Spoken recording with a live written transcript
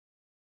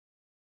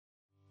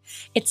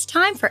It's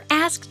time for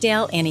Ask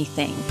Dale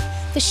Anything,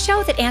 the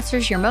show that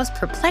answers your most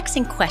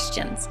perplexing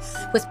questions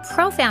with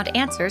profound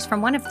answers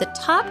from one of the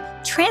top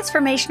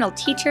transformational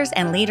teachers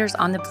and leaders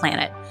on the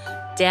planet,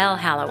 Dale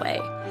Halloway.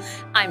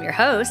 I'm your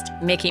host,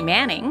 Mickey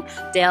Manning,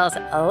 Dale's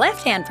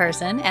left-hand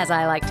person, as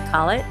I like to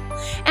call it,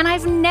 and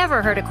I've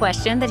never heard a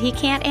question that he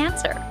can't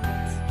answer.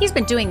 He's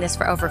been doing this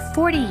for over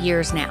 40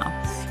 years now,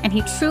 and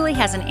he truly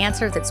has an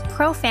answer that's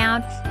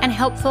profound and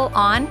helpful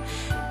on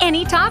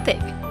any topic.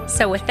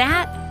 So with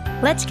that,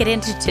 let's get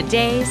into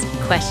today's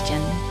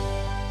question.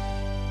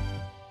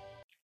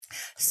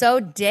 So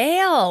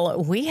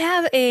Dale, we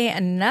have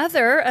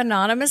another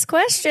anonymous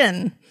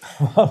question.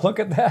 Well, look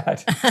at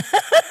that.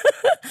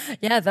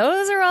 Yeah,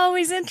 those are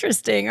always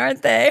interesting,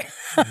 aren't they?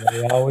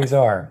 They always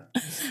are.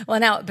 Well,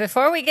 now,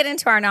 before we get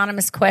into our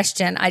anonymous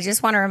question, I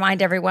just want to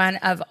remind everyone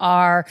of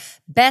our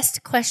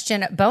best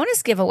question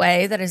bonus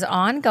giveaway that is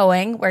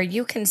ongoing, where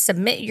you can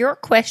submit your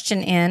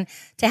question in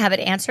to have it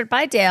answered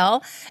by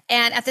Dale.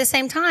 And at the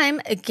same time,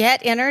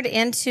 get entered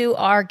into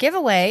our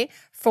giveaway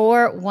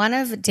for one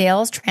of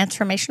Dale's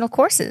transformational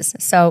courses.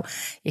 So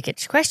you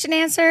get your question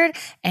answered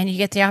and you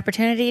get the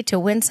opportunity to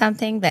win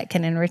something that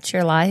can enrich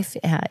your life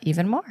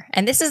even more.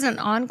 And this is an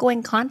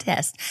ongoing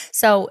contest.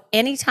 So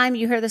anytime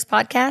you hear this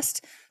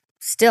podcast,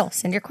 still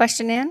send your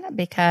question in,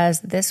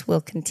 because this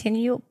will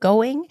continue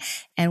going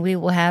and we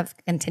will have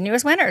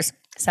continuous winners.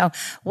 So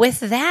with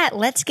that,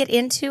 let's get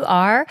into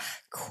our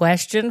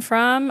question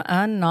from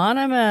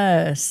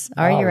Anonymous.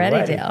 Are you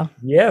ready, Dale?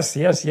 Yes.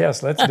 Let's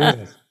do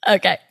this.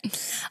 Okay.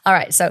 All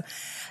right. So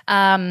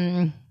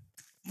our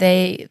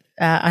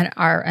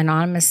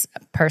anonymous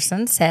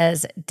person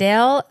says,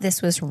 Dale,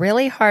 this was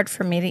really hard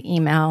for me to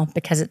email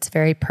because it's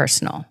very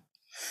personal.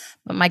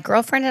 But my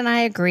girlfriend and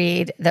I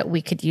agreed that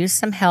we could use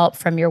some help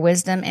from your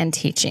wisdom and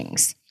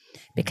teachings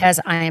because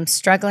I am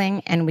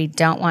struggling and we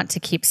don't want to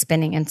keep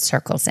spinning in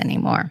circles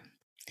anymore.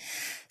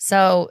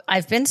 So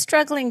I've been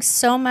struggling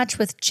so much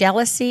with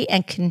jealousy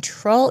and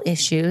control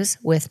issues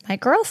with my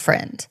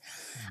girlfriend.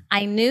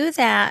 I knew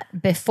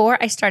that before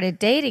I started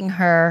dating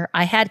her,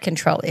 I had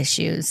control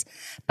issues,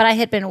 but I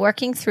had been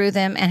working through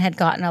them and had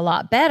gotten a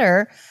lot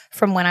better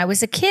from when I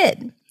was a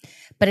kid.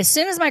 But as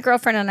soon as my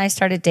girlfriend and I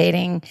started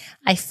dating,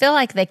 I feel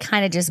like they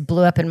kind of just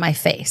blew up in my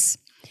face.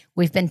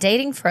 We've been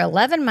dating for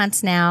 11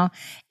 months now,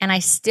 and I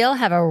still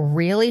have a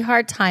really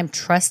hard time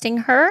trusting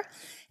her,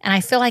 and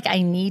I feel like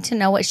I need to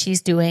know what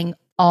she's doing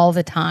all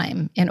the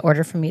time in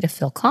order for me to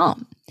feel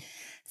calm.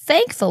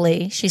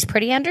 Thankfully, she's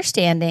pretty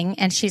understanding,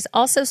 and she's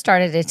also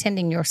started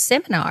attending your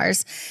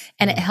seminars,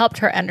 and it helped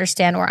her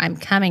understand where I'm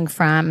coming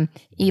from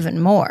even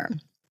more.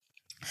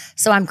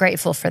 So I'm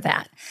grateful for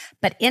that.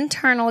 But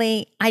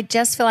internally, I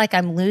just feel like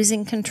I'm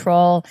losing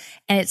control,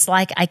 and it's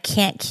like I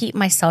can't keep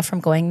myself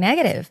from going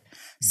negative.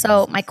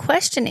 So my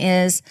question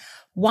is,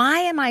 why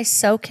am I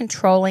so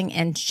controlling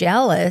and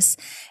jealous?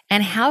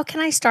 And how can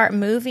I start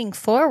moving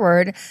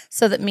forward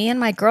so that me and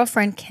my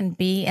girlfriend can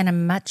be in a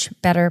much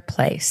better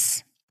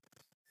place?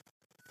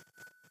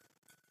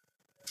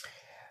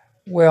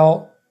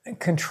 Well,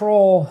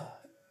 control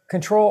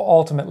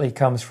ultimately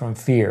comes from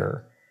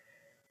fear.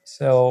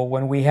 So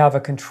when we have a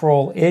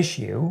control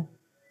issue,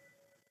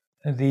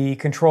 the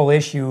control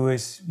issue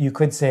is, you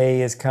could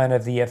say, is kind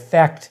of the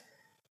effect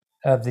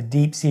of the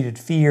deep-seated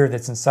fear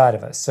that's inside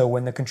of us. So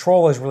when the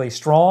control is really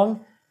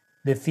strong,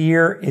 the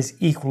fear is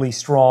equally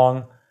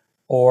strong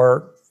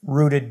or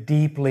rooted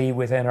deeply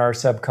within our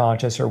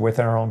subconscious or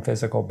within our own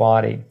physical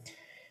body.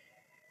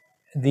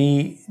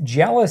 The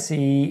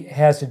jealousy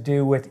has to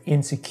do with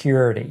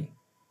insecurity.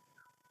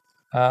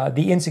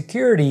 The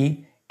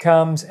insecurity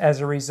comes as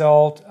a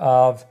result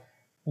of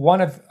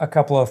one of a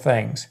couple of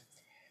things.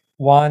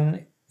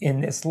 One,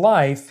 in this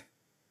life,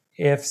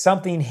 if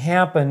something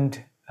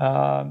happened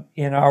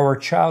in our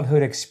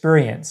childhood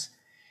experience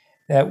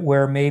that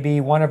where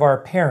maybe one of our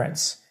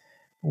parents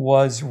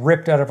was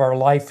ripped out of our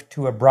life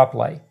too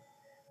abruptly,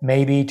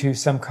 maybe to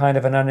some kind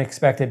of an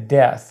unexpected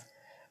death,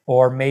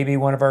 or maybe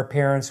one of our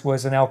parents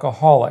was an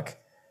alcoholic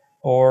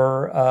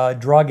or a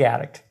drug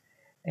addict,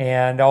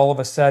 and all of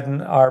a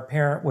sudden our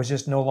parent was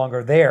just no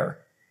longer there.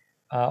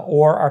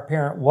 Or our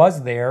parent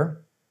was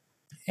there,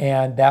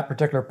 and that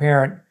particular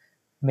parent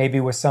maybe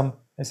was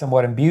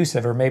somewhat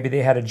abusive, or maybe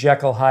they had a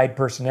Jekyll-Hyde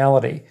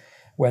personality.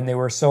 When they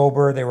were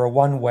sober, they were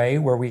one way,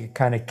 where we could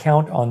kind of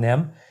count on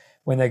them.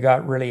 When they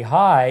got really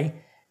high,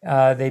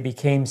 they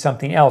became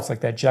something else, like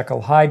that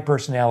Jekyll-Hyde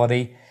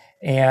personality,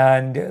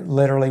 and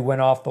literally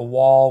went off the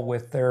wall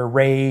with their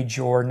rage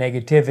or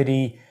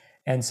negativity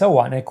and so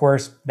on. And of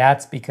course,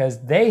 that's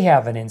because they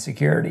have an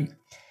insecurity.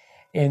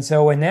 And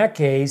so in that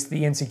case,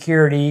 the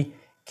insecurity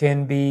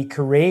can be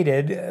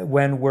created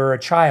when we're a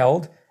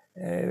child,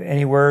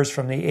 anywhere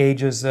from the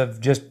ages of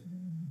just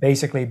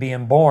basically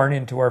being born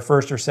into our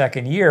first or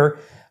second year,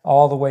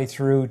 all the way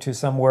through to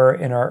somewhere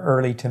in our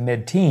early to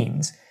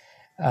mid-teens,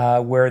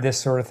 where this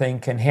sort of thing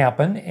can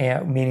happen,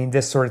 meaning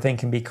this sort of thing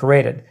can be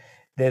created.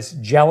 This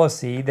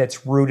jealousy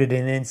that's rooted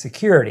in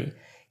insecurity.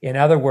 In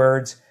other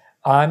words,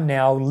 I'm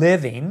now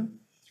living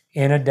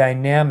in a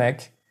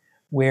dynamic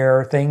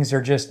where things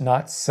are just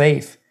not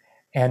safe.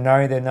 And not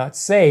only they're not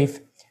safe,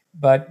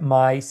 but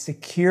my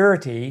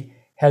security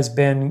has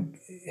been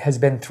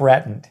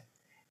threatened,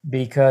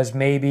 because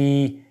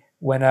maybe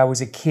when I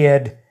was a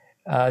kid,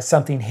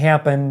 something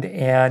happened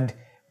and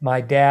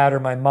my dad or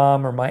my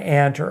mom or my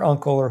aunt or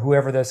uncle or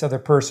whoever this other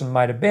person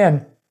might have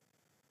been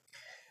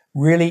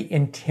really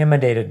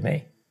intimidated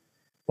me.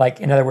 Like,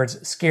 in other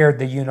words, scared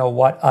the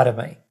you-know-what out of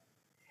me.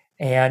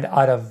 And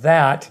out of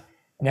that,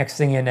 next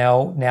thing you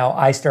know, now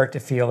I start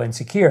to feel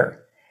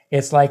insecure.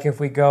 It's like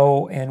if we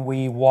go and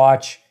we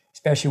watch,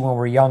 especially when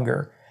we're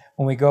younger,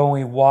 when we go and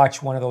we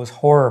watch one of those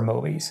horror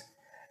movies,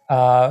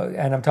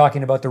 and I'm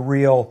talking about the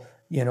real,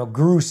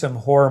 gruesome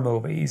horror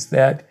movies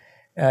that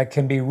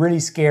can be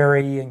really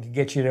scary and can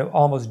get you to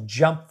almost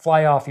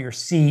fly off your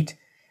seat.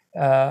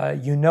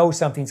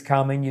 Something's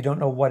coming, you don't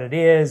know what it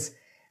is,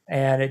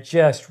 and it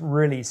just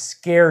really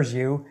scares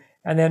you.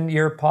 And then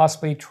you're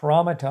possibly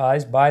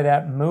traumatized by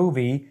that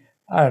movie,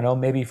 I don't know,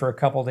 maybe for a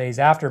couple of days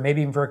after,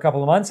 maybe even for a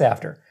couple of months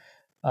after.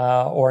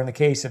 Or in the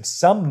case of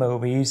some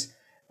movies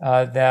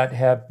that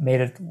have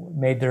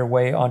made their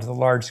way onto the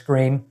large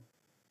screen,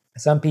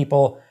 some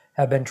people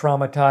have been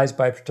traumatized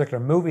by a particular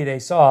movie they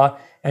saw,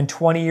 and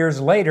 20 years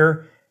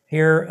later,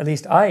 here, at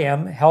least I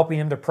am, helping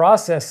them to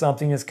process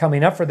something that's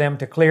coming up for them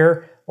to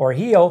clear or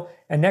heal.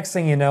 And next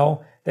thing you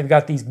know, they've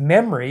got these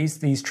memories,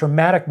 these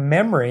traumatic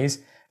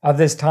memories of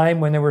this time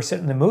when they were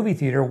sitting in the movie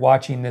theater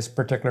watching this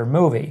particular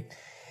movie.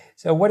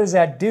 So what does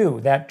that do?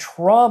 That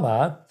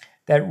trauma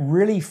that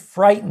really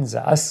frightens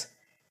us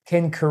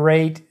can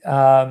create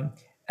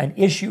an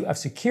issue of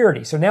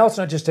security. So now it's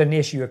not just an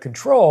issue of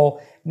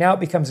control, now it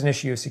becomes an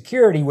issue of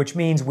security, which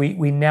means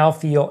we now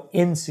feel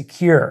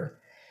insecure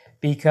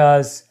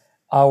because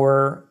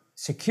our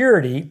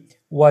security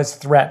was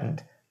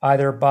threatened,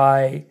 either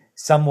by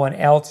someone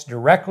else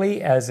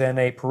directly, as in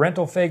a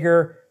parental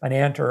figure, an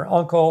aunt or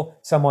uncle,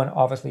 someone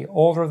obviously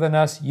older than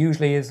us,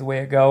 usually is the way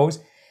it goes.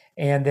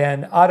 And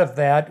then out of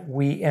that,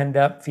 we end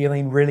up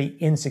feeling really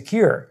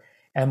insecure.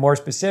 And more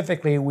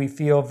specifically, we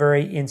feel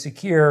very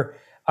insecure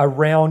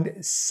around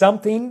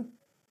something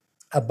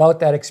about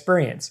that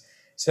experience.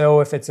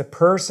 So if it's a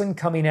person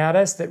coming at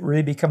us that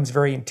really becomes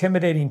very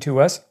intimidating to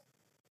us,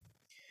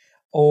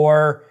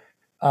 or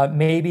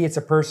maybe it's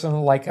a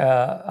person like,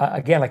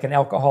 like an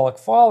alcoholic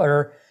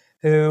father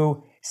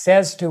who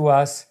says to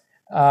us,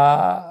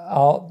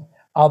 I'll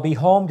be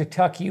home to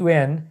tuck you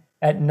in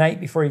at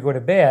night before you go to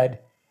bed.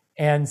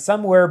 And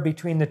somewhere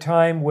between the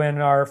time when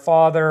our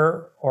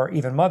father, or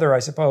even mother, I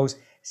suppose,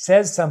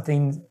 says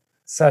something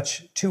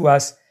such to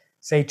us,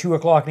 say 2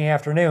 o'clock in the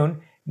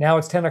afternoon, now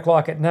it's 10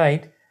 o'clock at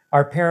night,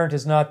 our parent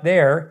is not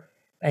there,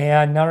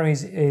 and not only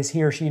is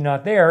he or she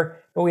not there,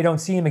 but we don't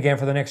see him again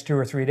for the next 2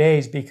 or 3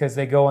 days because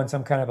they go on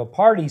some kind of a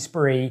party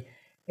spree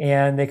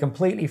and they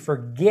completely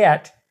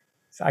forget,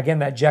 again,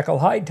 that Jekyll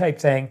Hyde type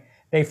thing,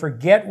 they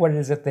forget what it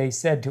is that they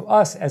said to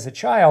us as a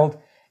child,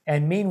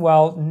 and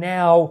meanwhile,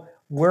 now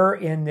we're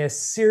in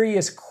this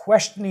serious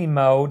questioning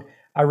mode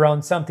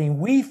around something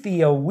we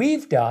feel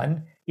we've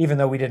done, even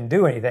though we didn't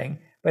do anything.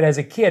 But as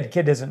a kid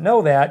doesn't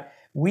know that,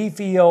 we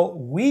feel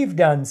we've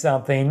done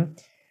something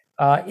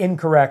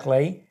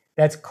incorrectly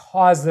that's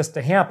caused this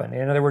to happen.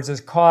 In other words, it's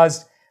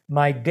caused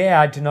my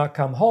dad to not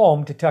come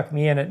home to tuck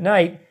me in at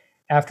night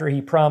after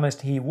he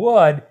promised he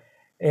would.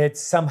 It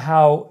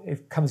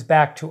comes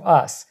back to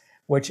us,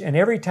 and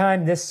every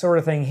time this sort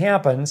of thing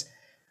happens,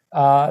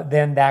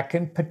 then that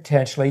can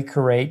potentially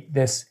create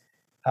this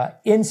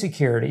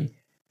insecurity.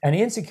 And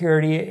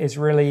insecurity is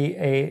really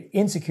an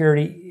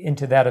insecurity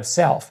into that of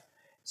self.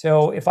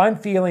 So if I'm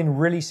feeling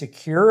really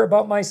secure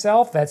about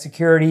myself, that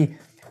security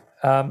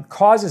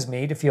causes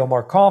me to feel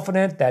more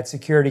confident. That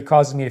security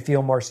causes me to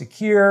feel more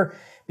secure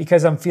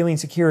because I'm feeling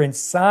secure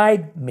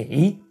inside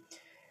me.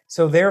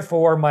 So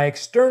therefore, my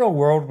external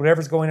world,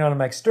 whatever's going on in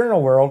my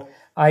external world,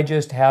 I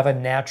just have a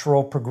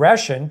natural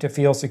progression to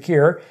feel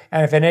secure.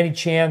 And if at any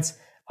chance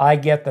I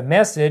get the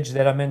message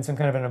that I'm in some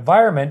kind of an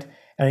environment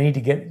and I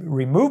need to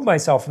remove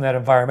myself from that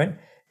environment,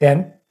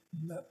 then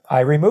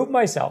I remove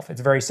myself.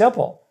 It's very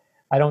simple.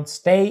 I don't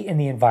stay in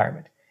the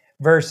environment.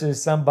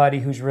 Versus somebody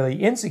who's really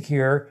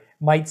insecure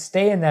might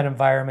stay in that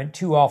environment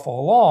too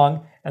awful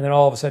long and then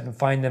all of a sudden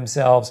find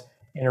themselves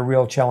in a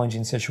real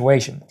challenging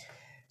situation.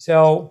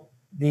 So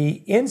the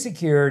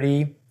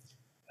insecurity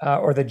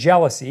or the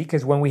jealousy,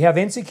 because when we have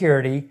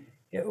insecurity,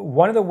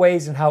 one of the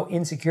ways in how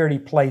insecurity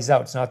plays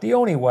out, it's not the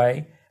only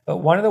way, but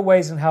one of the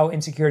ways in how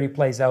insecurity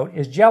plays out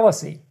is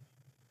jealousy.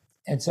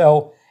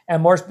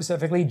 And more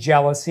specifically,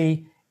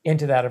 jealousy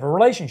into that of a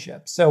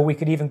relationship. So we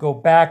could even go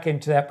back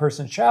into that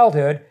person's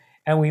childhood,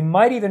 and we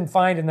might even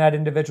find in that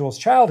individual's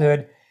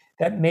childhood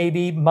that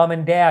maybe mom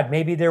and dad,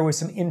 maybe there was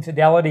some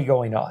infidelity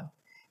going on.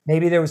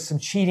 Maybe there was some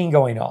cheating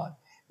going on.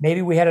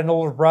 Maybe we had an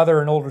older brother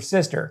or an older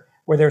sister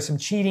where there's some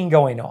cheating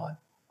going on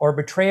or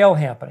betrayal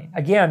happening.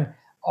 Again,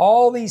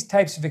 all these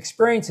types of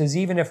experiences,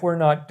 even if we're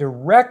not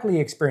directly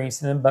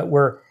experiencing them, but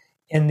we're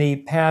in the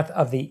path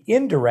of the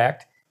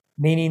indirect,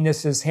 meaning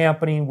this is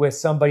happening with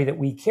somebody that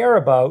we care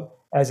about,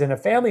 as in a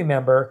family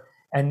member,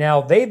 and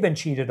now they've been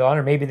cheated on,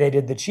 or maybe they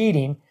did the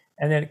cheating,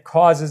 and then it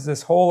causes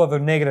this whole other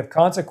negative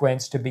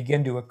consequence to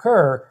begin to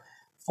occur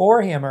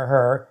for him or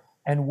her,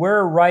 and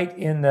we're right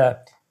in the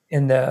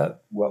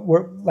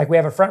we're like we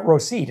have a front row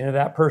seat into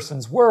that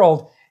person's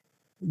world.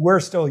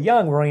 We're still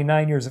young, we're only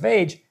 9 years of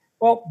age.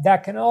 Well,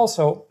 that can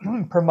also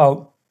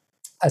promote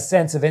a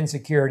sense of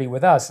insecurity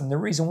with us. And the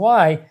reason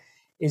why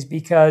is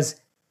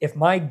because if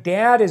my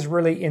dad is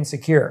really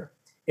insecure,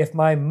 if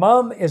my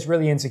mom is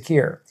really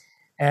insecure,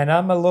 and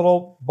I'm a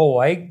little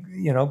boy,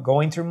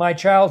 going through my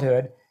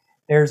childhood,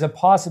 there's a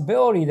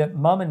possibility that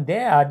mom and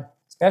dad,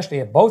 especially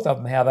if both of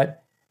them have it,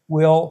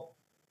 will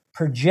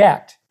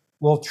project,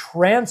 will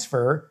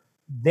transfer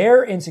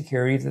their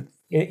insecurity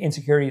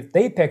that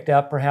they picked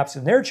up perhaps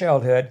in their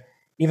childhood,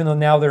 even though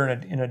now they're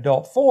in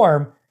adult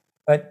form.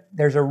 But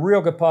there's a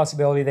real good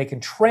possibility they can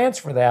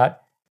transfer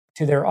that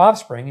to their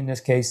offspring. In this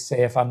case,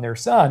 say if I'm their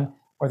son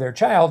or their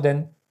child,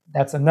 then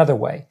that's another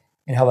way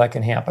in how that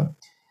can happen.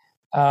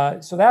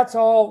 So that's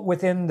all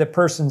within the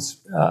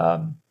person's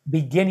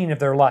beginning of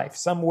their life,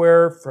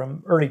 somewhere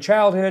from early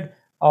childhood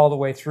all the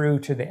way through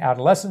to the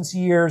adolescence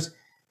years.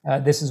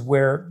 This is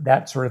where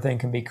that sort of thing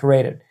can be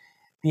created.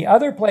 The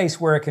other place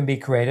where it can be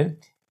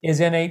created is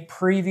in a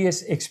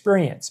previous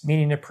experience,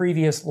 meaning a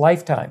previous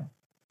lifetime,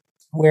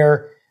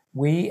 where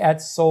we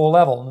at soul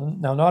level,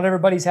 now not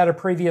everybody's had a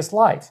previous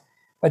life,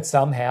 but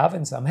some have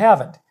and some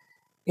haven't.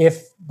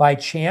 If by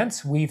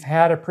chance we've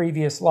had a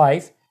previous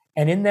life,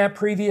 and in that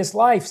previous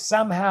life,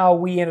 somehow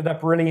we ended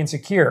up really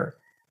insecure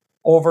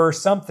over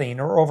something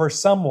or over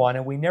someone,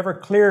 and we never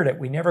cleared it,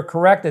 we never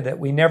corrected it,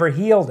 we never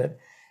healed it,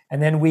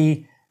 and then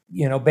we,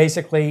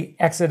 basically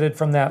exited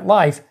from that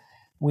life,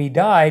 we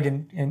died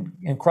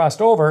and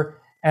crossed over,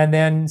 and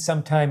then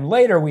sometime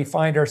later we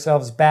find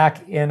ourselves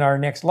back in our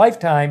next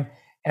lifetime,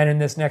 and in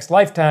this next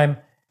lifetime,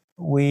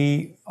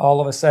 we all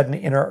of a sudden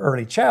in our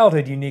early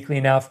childhood, uniquely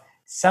enough,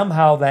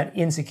 somehow that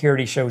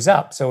insecurity shows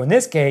up. So in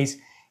this case,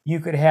 you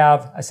could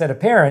have a set of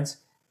parents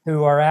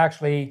who are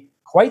actually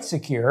quite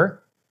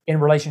secure in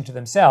relation to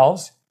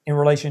themselves, in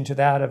relation to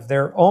that of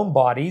their own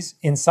bodies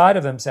inside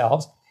of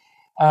themselves,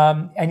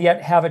 and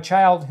yet have a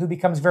child who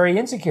becomes very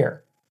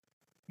insecure.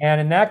 And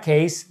in that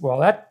case,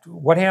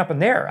 what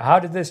happened there? How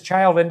did this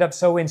child end up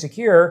so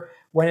insecure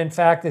when in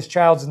fact this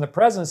child's in the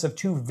presence of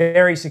two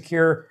very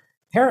secure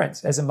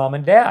parents as a mom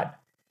and dad?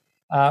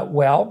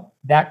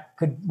 That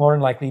could more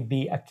than likely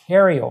be a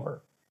carryover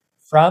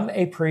from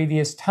a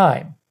previous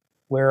time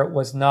where it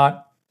was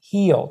not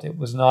healed, it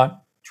was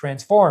not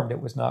transformed, it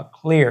was not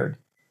cleared.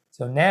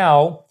 So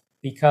now,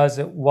 because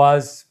it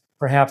was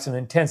perhaps an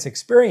intense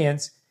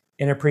experience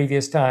in a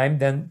previous time,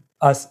 then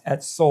us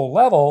at soul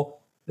level,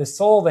 the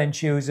soul then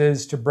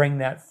chooses to bring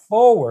that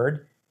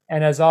forward.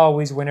 And as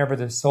always, whenever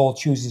the soul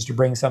chooses to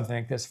bring something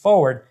like this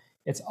forward,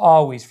 it's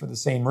always for the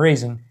same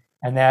reason.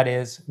 And that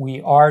is, we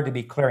are to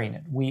be clearing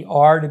it. We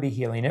are to be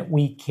healing it.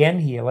 We can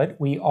heal it.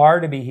 We are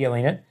to be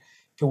healing it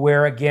to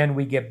where, again,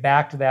 we get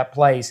back to that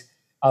place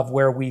of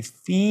where we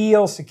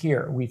feel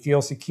secure. We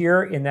feel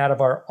secure in that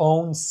of our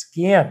own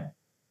skin.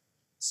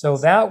 So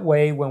that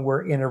way, when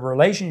we're in a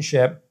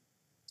relationship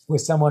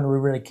with someone we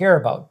really care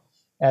about,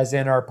 as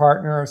in our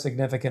partner or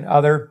significant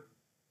other,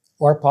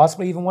 or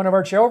possibly even one of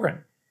our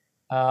children,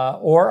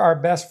 or our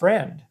best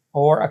friend,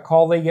 or a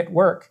colleague at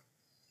work,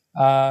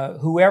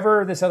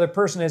 whoever this other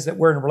person is that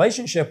we're in a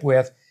relationship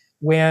with,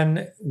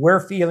 when we're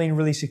feeling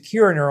really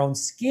secure in our own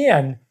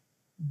skin,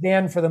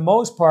 then for the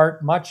most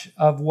part, much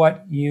of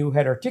what you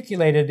had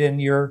articulated in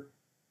your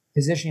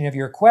positioning of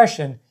your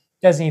question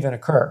doesn't even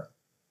occur.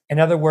 In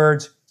other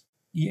words,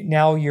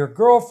 now your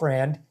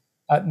girlfriend,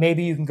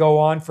 maybe you can go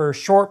on for a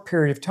short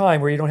period of time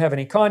where you don't have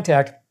any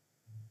contact,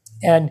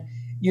 and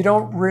you're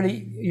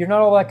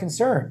not all that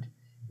concerned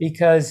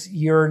because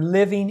you're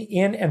living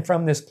in and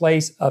from this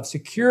place of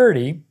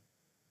security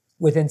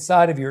within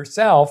inside of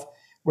yourself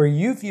where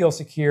you feel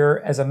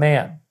secure as a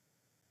man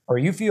or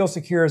you feel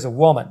secure as a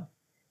woman.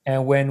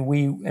 And when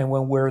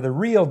we're the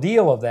real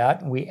deal of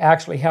that, and we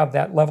actually have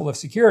that level of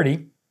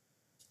security,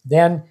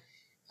 then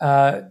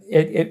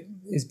it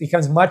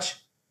becomes much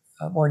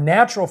more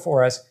natural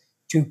for us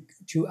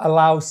to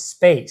allow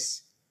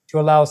space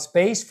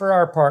for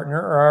our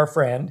partner or our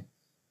friend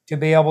to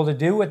be able to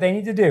do what they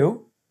need to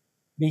do,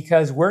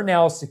 because we're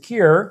now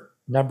secure,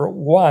 number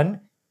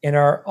one, in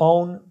our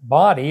own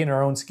body, in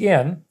our own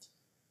skin,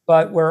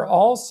 but we're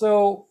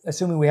also,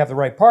 assuming we have the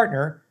right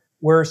partner,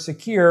 we're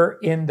secure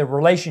in the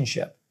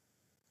relationship.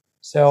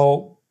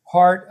 So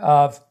part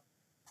of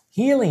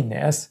healing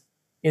this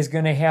is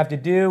going to have to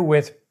do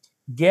with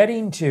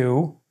getting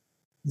to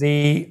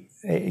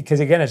because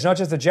again, it's not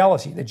just the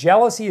jealousy. The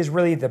jealousy is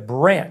really the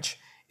branch.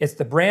 It's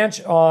the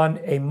branch on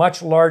a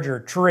much larger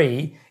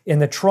tree. In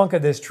the trunk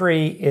of this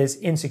tree is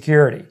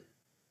insecurity.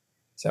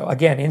 So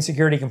again,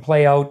 insecurity can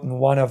play out in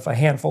one of a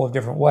handful of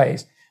different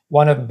ways,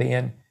 one of them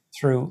being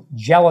through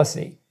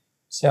jealousy.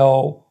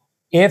 So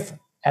if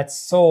at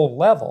soul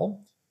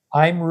level,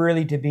 I'm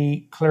really to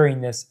be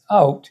clearing this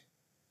out,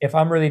 if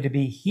I'm really to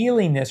be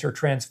healing this or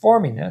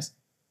transforming this,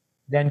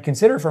 then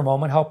consider for a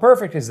moment, how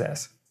perfect is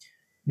this?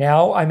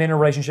 Now I'm in a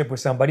relationship with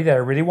somebody that I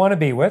really want to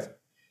be with,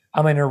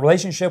 I'm in a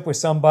relationship with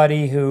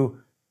somebody who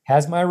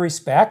has my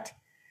respect.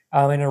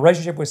 I'm in a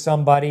relationship with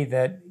somebody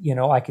that,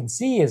 I can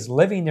see is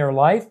living their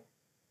life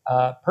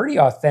pretty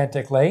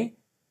authentically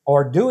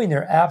or doing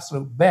their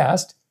absolute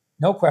best.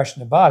 No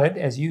question about it.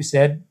 As you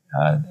said,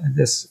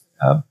 this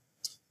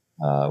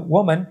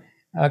woman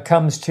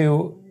comes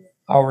to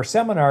our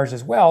seminars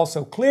as well.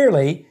 So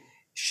clearly,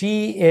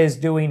 she is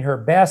doing her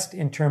best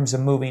in terms of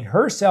moving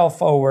herself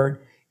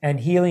forward and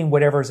healing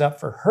whatever's up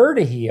for her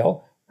to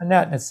heal. And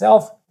that in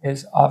itself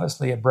is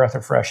obviously a breath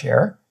of fresh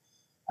air.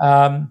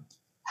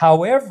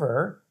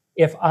 However,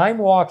 if I'm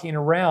walking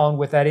around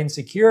with that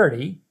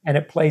insecurity and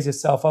it plays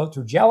itself out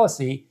through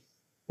jealousy,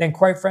 then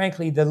quite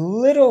frankly, the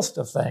littlest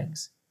of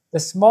things, the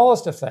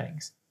smallest of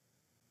things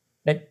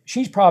that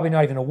she's probably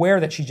not even aware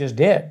that she just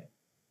did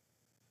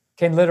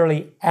can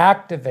literally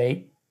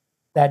activate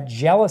that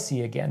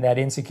jealousy again, that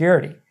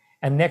insecurity.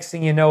 And next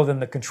thing you know, then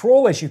the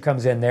control issue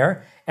comes in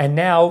there. And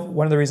now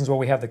one of the reasons why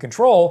we have the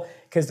control,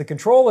 because the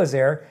control is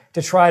there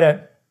to try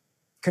to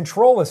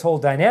control this whole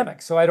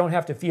dynamic so I don't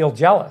have to feel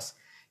jealous,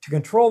 to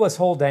control this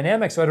whole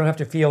dynamic so I don't have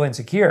to feel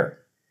insecure.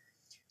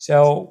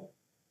 So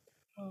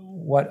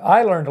what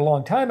I learned a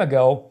long time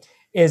ago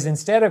is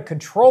instead of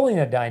controlling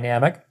a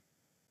dynamic,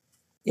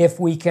 if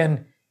we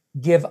can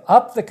give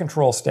up the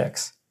control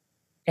sticks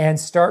and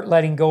start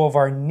letting go of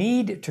our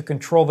need to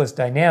control this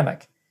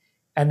dynamic,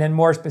 and then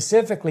more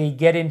specifically,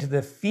 get into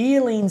the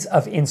feelings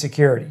of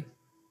insecurity,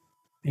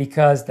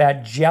 because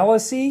that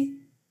jealousy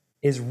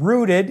is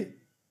rooted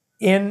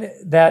in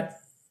that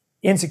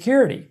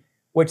insecurity,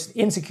 which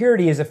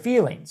insecurity is a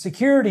feeling.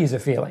 Security is a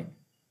feeling.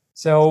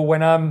 So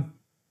when I'm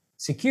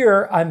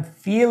secure, I'm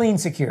feeling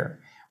secure.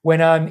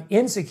 When I'm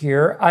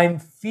insecure, I'm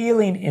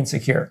feeling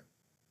insecure.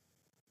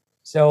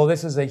 So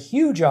this is a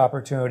huge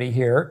opportunity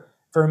here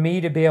for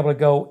me to be able to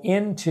go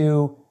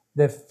into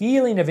the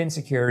feeling of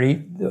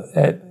insecurity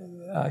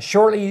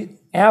shortly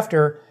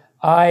after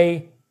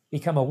I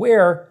become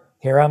aware.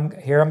 Here I'm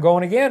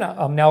going again.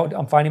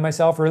 I'm finding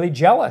myself really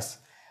jealous.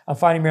 And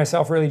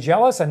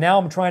now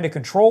I'm trying to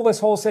control this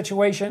whole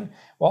situation.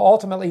 Well,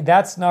 ultimately,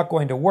 that's not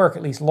going to work,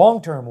 at least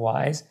long-term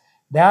wise.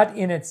 That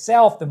in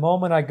itself, the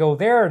moment I go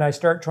there and I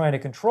start trying to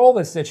control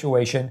this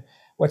situation,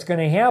 what's going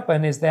to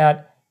happen is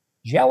that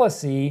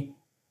jealousy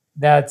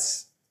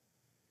that's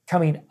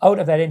coming out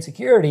of that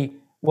insecurity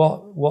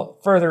will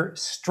further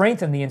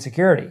strengthen the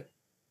insecurity.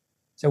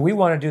 So we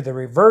want to do the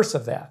reverse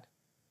of that.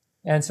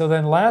 And so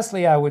then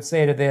lastly, I would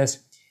say to this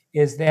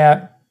is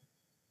that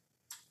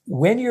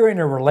when you're in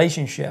a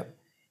relationship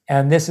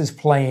and this is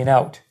playing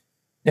out,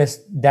 this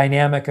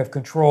dynamic of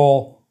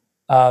control,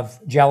 of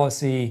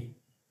jealousy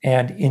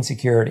and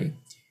insecurity,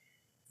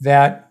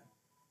 that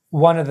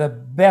one of the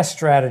best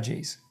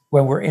strategies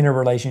when we're in a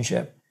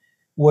relationship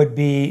would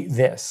be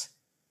this.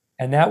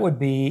 And that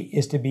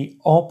is to be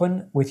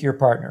open with your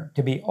partner,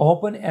 to be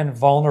open and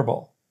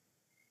vulnerable.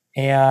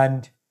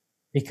 And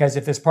because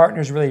if this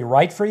partner is really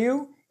right for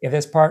you, if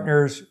this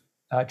partner's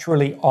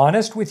truly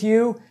honest with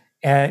you,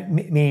 and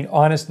meaning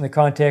honest in the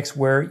context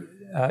where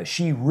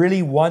she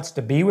really wants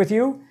to be with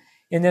you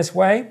in this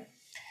way,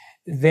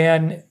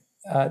 then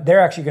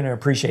they're actually going to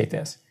appreciate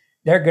this.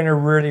 They're going to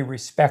really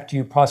respect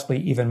you possibly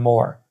even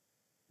more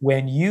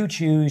when you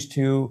choose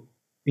to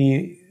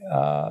be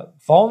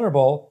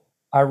vulnerable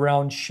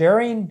around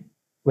sharing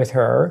with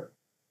her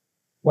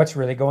what's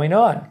really going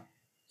on.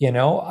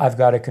 I've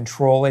got a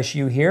control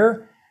issue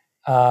here,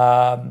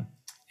 and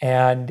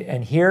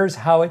here's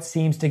how it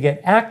seems to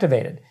get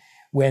activated.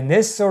 When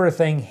this sort of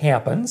thing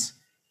happens,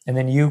 and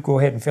then you go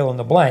ahead and fill in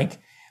the blank,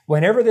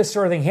 whenever this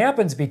sort of thing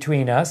happens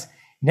between us,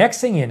 next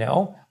thing you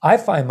know, I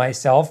find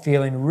myself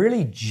feeling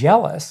really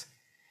jealous.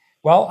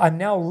 Well, I'm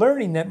now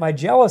learning that my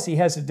jealousy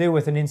has to do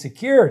with an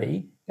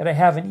insecurity that I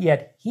haven't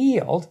yet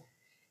healed.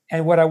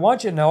 And what I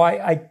want you to know,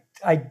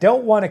 I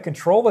don't want to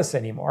control this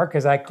anymore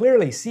because I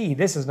clearly see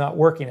this is not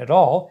working at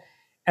all.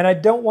 And I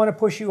don't want to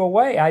push you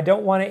away. I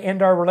don't want to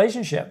end our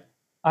relationship.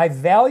 I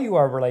value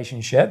our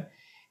relationship.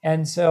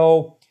 And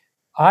so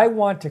I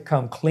want to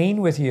come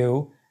clean with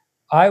you.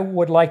 I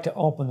would like to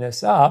open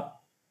this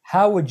up.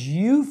 How would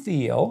you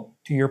feel,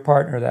 to your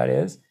partner that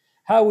is,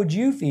 how would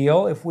you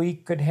feel if we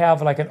could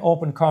have like an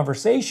open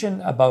conversation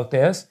about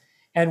this?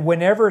 And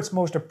whenever it's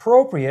most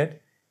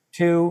appropriate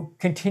to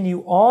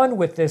continue on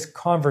with this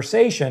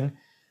conversation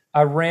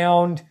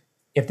around,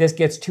 if this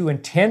gets too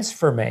intense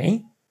for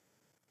me,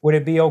 would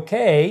it be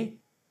okay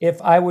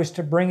if I was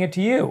to bring it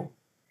to you?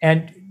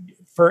 And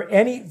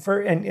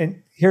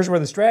and here's where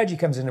the strategy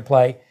comes into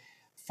play,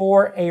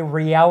 for a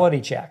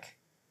reality check.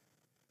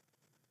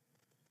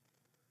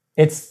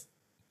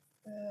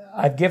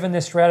 I've given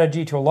this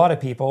strategy to a lot of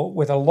people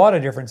with a lot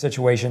of different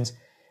situations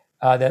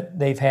that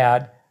they've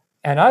had.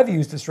 And I've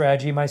used the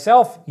strategy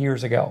myself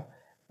years ago,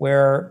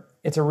 where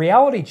it's a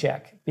reality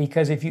check.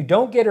 Because if you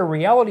don't get a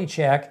reality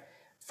check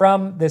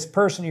from this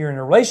person you're in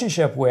a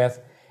relationship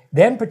with,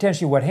 then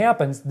potentially what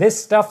happens,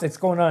 this stuff that's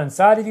going on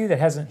inside of you that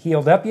hasn't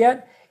healed up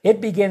yet, it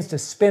begins to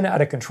spin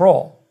out of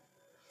control.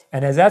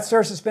 And as that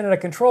starts to spin out of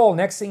control,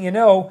 next thing you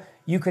know,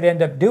 you could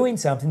end up doing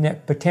something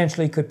that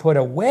potentially could put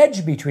a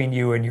wedge between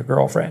you and your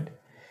girlfriend.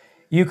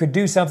 You could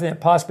do something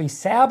that possibly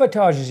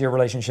sabotages your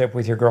relationship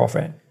with your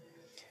girlfriend.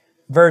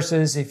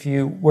 Versus if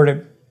you were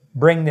to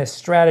bring this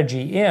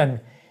strategy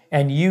in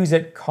and use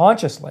it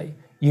consciously,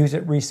 use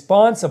it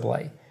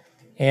responsibly,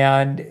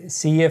 and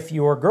see if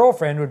your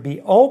girlfriend would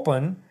be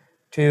open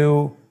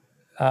to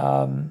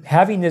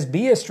having this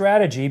be a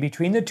strategy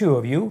between the two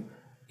of you,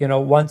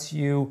 once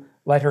you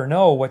let her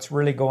know what's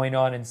really going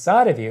on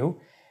inside of you,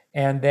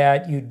 and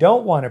that you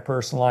don't want to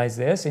personalize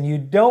this and you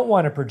don't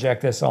want to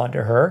project this onto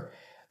her,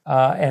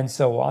 and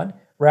so on.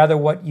 Rather,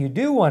 what you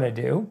do want to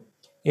do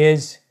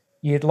is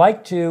you'd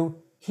like to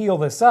heal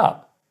this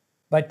up.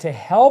 But to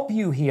help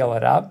you heal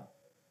it up,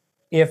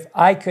 if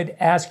I could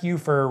ask you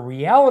for a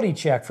reality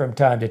check from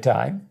time to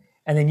time,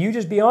 and then you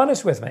just be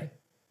honest with me.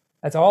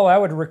 That's all I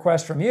would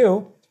request from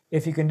you.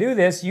 If you can do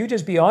this, you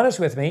just be honest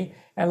with me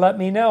and let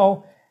me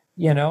know,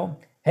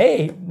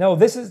 hey, no,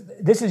 this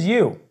is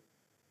you.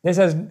 This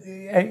has,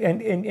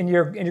 and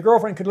your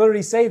girlfriend could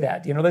literally say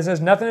that, this has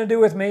nothing to do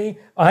with me.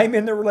 I'm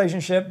in the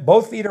relationship.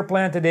 Both feet are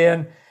planted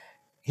in.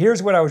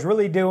 Here's what I was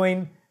really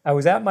doing. I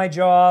was at my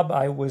job.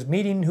 I was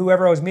meeting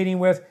whoever I was meeting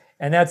with,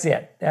 and that's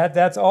it.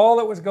 That's all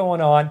that was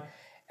going on.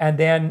 And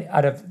then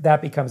out of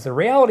that becomes the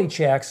reality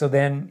check. So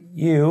then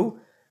you,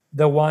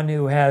 the one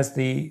who has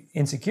the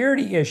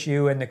insecurity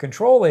issue and the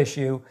control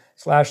issue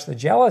 / the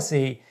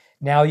jealousy,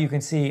 now you can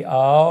see,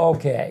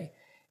 okay.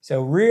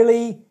 So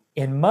really,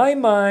 in my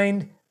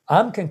mind,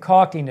 I'm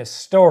concocting a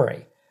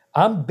story.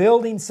 I'm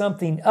building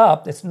something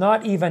up that's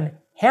not even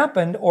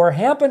happened or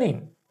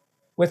happening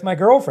with my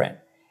girlfriend.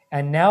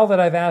 And now that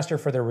I've asked her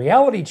for the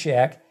reality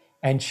check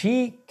and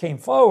she came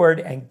forward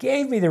and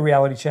gave me the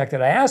reality check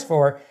that I asked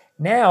for,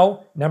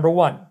 now, number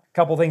one, a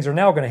couple things are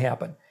now going to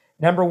happen.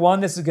 Number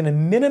one, this is going to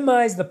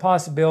minimize the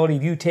possibility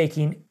of you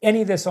taking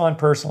any of this on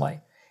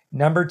personally.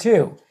 Number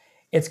two,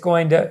 it's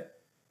going to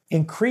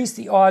increase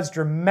the odds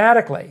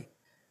dramatically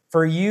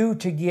for you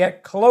to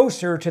get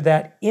closer to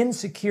that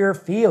insecure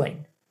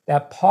feeling,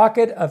 that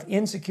pocket of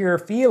insecure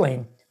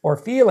feeling or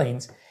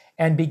feelings,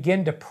 and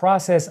begin to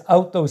process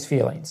out those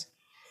feelings.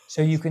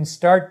 So you can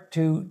start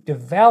to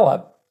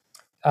develop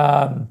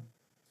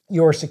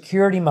your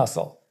security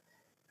muscle.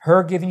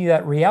 Her giving you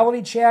that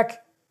reality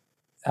check,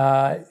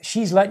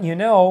 she's letting you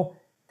know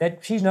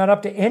that she's not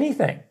up to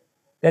anything,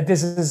 that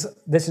this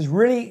is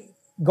really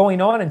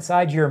going on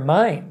inside your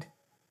mind.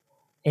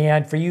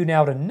 And for you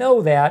now to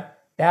know that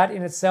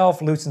in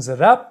itself loosens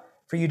it up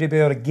for you to be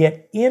able to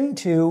get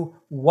into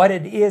what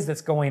it is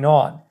that's going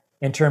on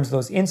in terms of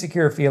those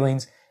insecure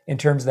feelings, in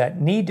terms of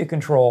that need to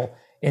control,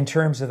 in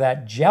terms of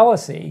that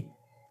jealousy,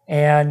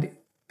 and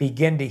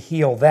begin to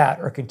heal that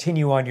or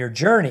continue on your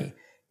journey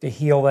to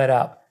heal that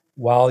up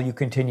while you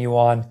continue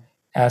on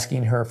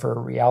asking her for a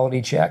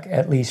reality check,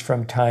 at least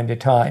from time to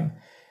time,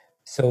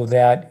 so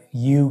that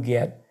you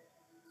get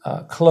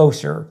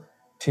closer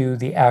to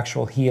the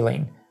actual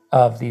healing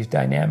of these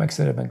dynamics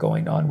that have been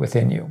going on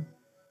within you.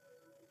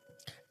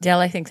 Dale,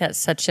 I think that's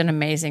such an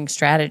amazing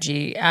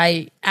strategy.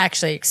 I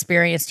actually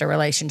experienced a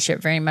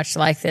relationship very much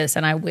like this,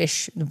 and I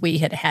wish we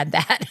had had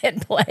that in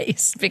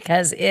place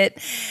because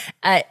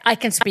I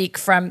can speak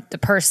from the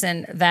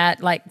person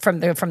that, like,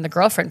 from the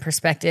girlfriend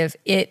perspective,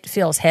 it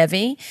feels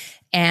heavy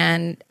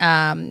and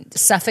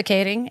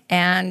suffocating.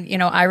 And,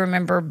 I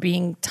remember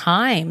being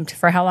timed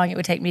for how long it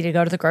would take me to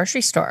go to the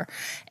grocery store.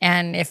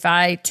 And if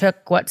I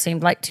took what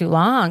seemed like too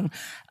long,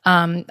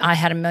 I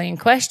had a million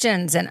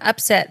questions and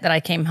upset that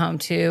I came home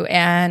to.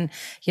 And,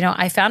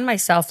 I found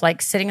myself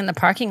like sitting in the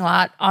parking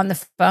lot on the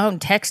phone,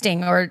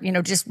 texting or,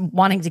 just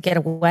wanting to get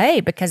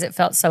away because it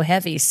felt so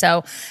heavy.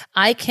 So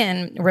I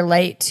can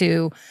relate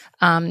to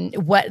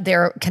what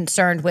they're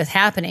concerned with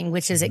happening,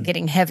 which is it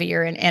getting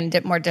heavier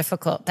and more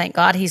difficult. Thank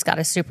God he's got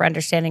a super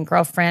understanding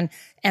girlfriend,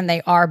 and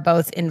they are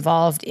both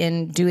involved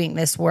in doing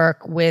this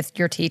work with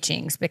your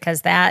teachings,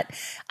 because that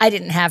I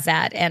didn't have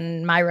that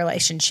and my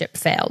relationship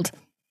failed.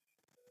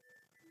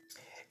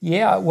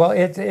 Yeah, well,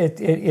 it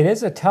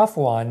is a tough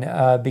one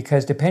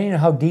because depending on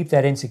how deep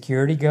that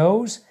insecurity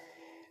goes,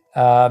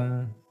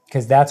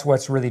 because that's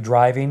what's really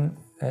driving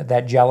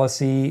that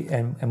jealousy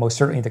and most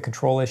certainly the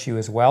control issue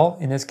as well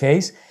in this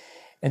case.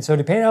 And so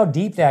depending on how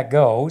deep that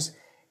goes,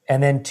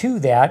 and then to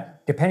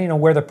that, depending on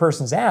where the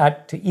person's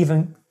at, to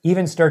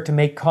even start to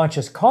make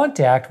conscious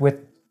contact with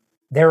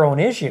their own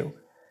issue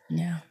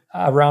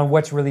around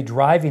what's really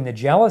driving the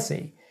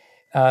jealousy.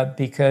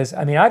 Because,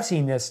 I've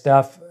seen this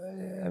stuff.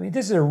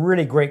 This is a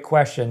really great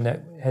question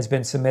that has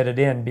been submitted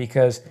in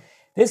because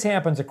this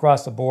happens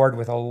across the board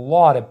with a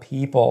lot of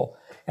people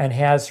and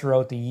has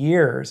throughout the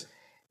years.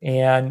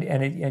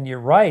 And you're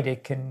right,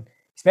 it can,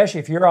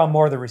 especially if you're on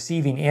more of the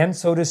receiving end,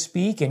 so to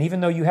speak, and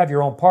even though you have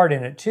your own part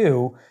in it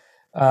too.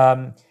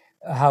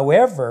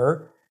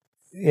 However,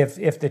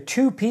 if the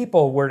two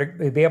people were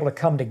to be able to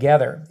come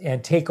together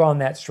and take on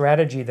that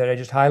strategy that I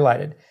just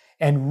highlighted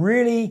and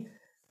really,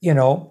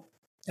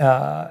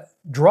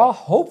 draw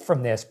hope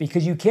from this,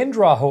 because you can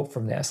draw hope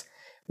from this.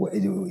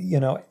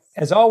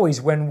 As always,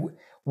 when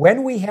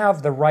we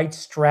have the right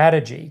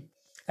strategy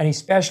and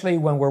especially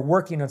when we're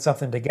working on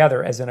something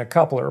together, as in a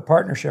couple or a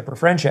partnership or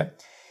friendship.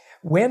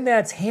 When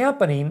that's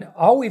happening,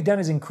 all we've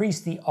done is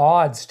increase the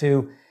odds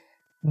to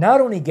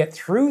not only get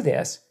through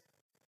this,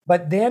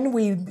 but then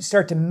we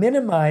start to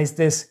minimize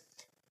this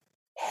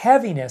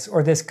heaviness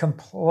or this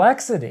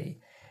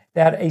complexity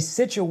that a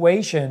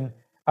situation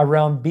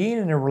around being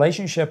in a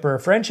relationship or a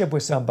friendship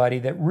with somebody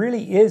that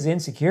really is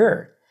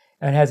insecure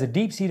and has a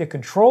deep-seated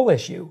control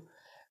issue.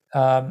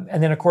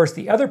 And then, of course,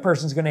 the other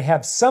person's going to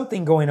have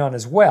something going on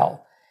as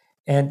well.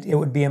 And it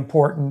would be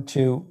important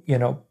to,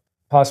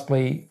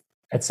 possibly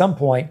at some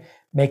point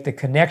make the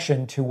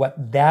connection to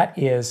what that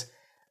is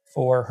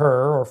for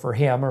her or for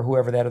him or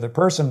whoever that other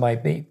person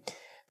might be.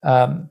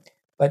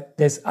 But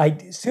as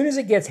soon as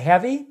it gets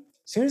heavy,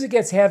 as soon as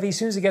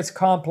it gets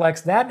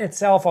complex, that in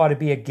itself ought to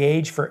be a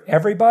gauge for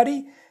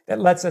everybody that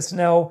lets us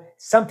know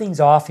something's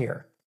off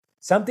here.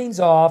 Something's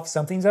off,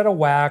 something's out of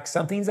whack,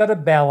 something's out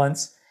of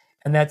balance.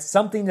 And that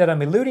something that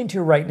I'm alluding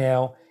to right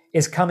now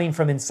is coming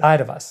from inside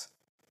of us.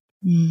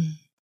 Mm.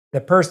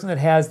 The person that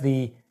has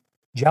the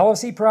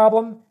jealousy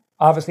problem,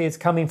 obviously it's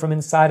coming from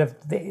inside of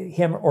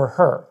him or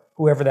her,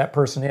 whoever that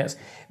person is.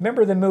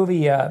 Remember the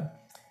movie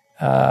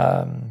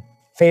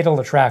Fatal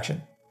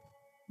Attraction?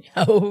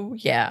 Oh,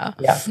 yeah.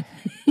 Yeah.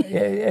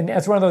 And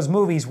that's one of those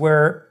movies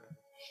where,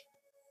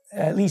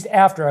 at least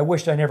after, I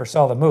wished I never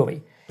saw the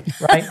movie,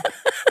 right?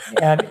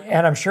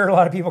 and I'm sure a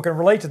lot of people can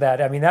relate to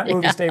that. I mean, that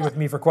movie stayed with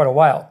me for quite a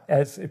while,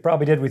 as it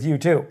probably did with you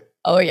too.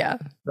 Oh, yeah.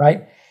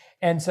 Right?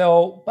 And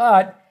so,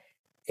 but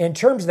in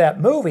terms of that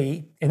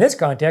movie, in this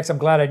context, I'm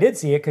glad I did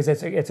see it because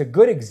it's a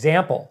good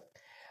example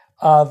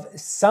of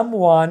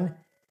someone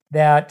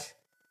that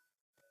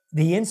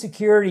the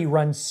insecurity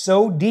runs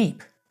so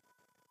deep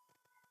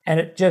and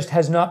it just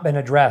has not been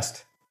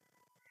addressed.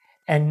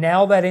 And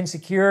now that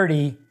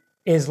insecurity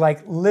is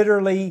like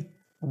literally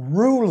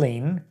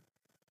ruling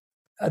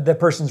the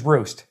person's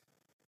roost.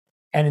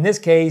 And in this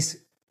case,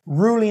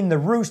 ruling the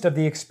roost of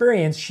the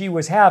experience she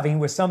was having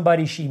with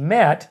somebody she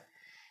met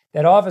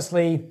that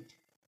obviously,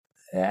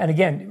 and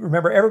again,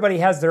 remember, everybody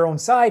has their own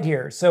side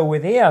here. So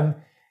with him,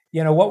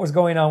 what was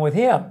going on with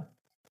him?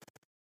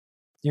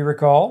 Do you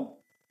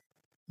recall?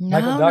 No,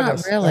 Michael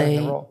Douglas, not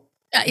really.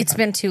 It's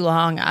been too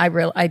long. I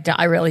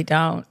really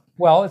don't.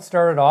 Well, it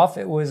started off,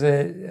 it was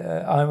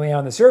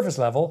on the surface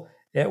level,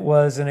 it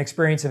was an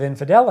experience of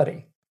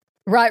infidelity.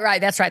 Right.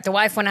 That's right. The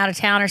wife went out of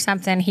town or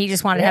something. He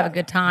just wanted to have a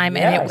good time,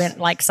 and it went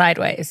like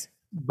sideways.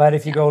 But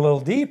if you go a little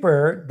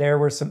deeper, there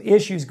were some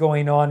issues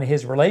going on in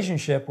his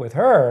relationship with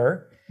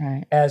her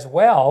as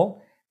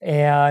well,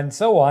 and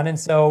so on. And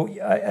so,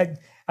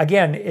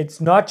 again, it's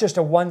not just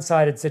a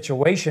one-sided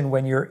situation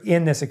when you're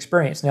in this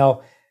experience.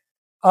 Now,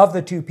 of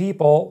the two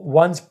people,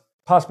 one's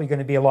possibly going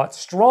to be a lot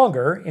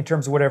stronger in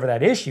terms of whatever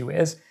that issue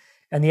is,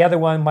 and the other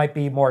one might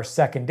be more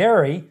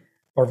secondary,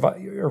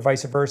 or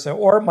vice versa,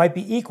 or it might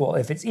be equal.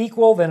 If it's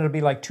equal, then it'll be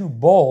like two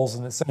bulls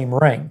in the same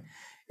ring.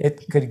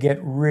 It could get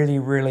really,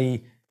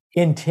 really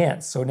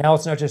intense. So now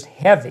it's not just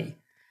heavy.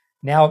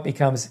 Now it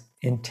becomes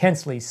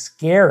intensely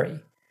scary,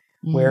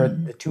 where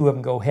the two of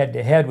them go head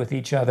to head with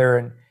each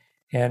other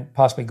and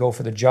possibly go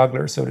for the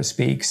jugular, so to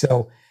speak.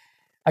 So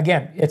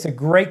again, it's a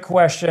great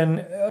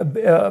question.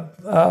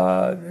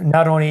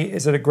 Not only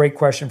is it a great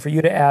question for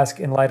you to ask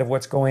in light of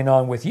what's going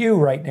on with you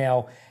right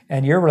now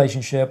and your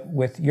relationship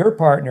with your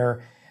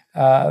partner,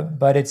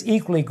 but it's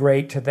equally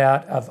great to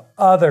that of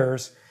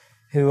others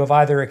who have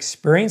either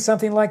experienced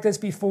something like this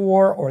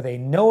before, or they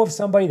know of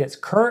somebody that's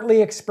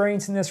currently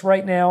experiencing this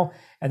right now,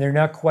 and they're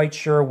not quite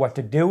sure what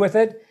to do with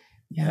it,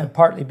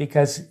 partly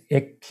because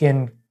it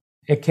can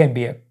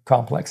be a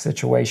complex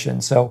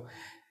situation. So,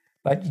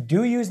 but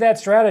do use that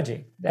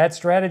strategy. That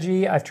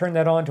strategy, I've turned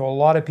that on to a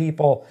lot of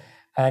people,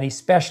 and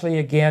especially,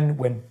 again,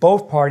 when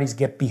both parties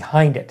get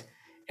behind it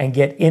and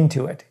get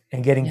into it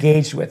and get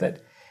engaged with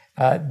it,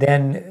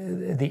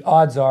 then the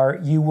odds are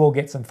you will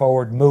get some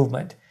forward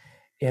movement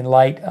in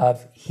light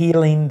of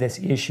healing this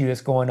issue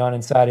that's going on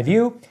inside of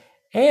you.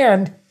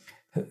 And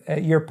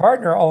your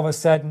partner all of a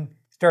sudden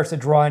starts to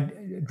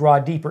draw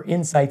deeper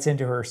insights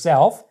into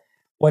herself,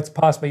 what's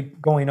possibly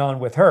going on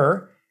with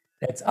her,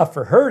 that's up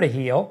for her to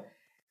heal.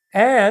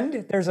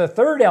 And there's a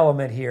third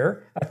element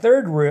here, a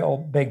third real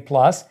big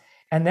plus,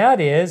 and that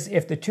is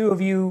if the two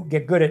of you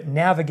get good at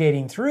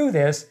navigating through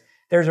this,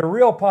 there's a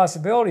real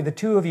possibility the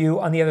two of you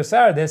on the other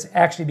side of this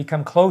actually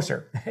become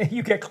closer.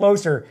 You get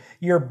closer,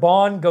 your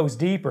bond goes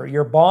deeper,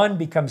 your bond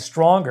becomes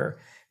stronger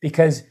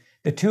because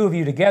the two of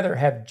you together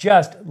have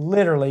just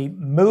literally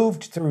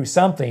moved through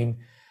something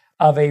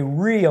of a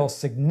real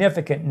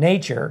significant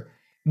nature,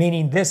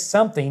 meaning this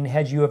something,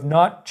 had you have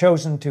not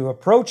chosen to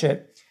approach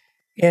it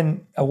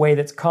in a way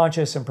that's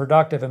conscious and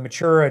productive and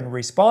mature and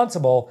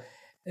responsible,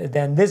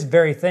 then this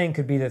very thing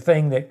could be the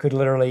thing that could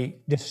literally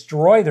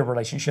destroy the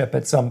relationship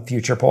at some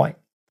future point,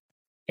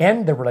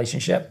 end the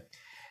relationship.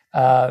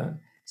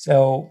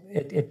 So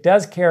it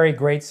does carry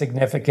great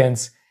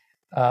significance,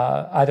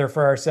 either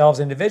for ourselves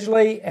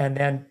individually and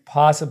then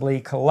possibly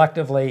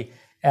collectively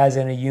as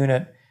in a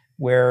unit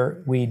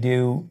where we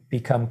do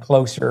become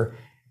closer.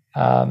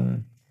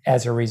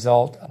 as a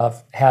result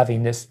of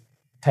having this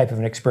type of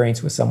an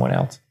experience with someone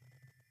else.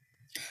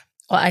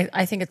 Well,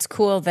 I think it's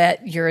cool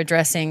that you're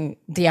addressing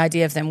the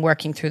idea of them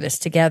working through this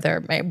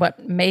together.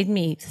 What made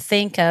me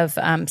think of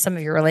some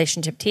of your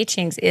relationship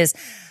teachings is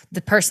the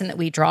person that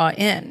we draw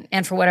in.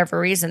 And for whatever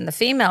reason, the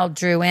female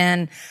drew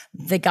in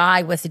the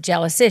guy with the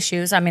jealous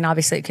issues. I mean,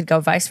 obviously it could go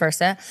vice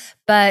versa,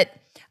 but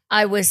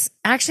I was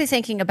actually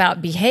thinking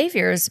about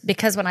behaviors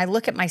because when I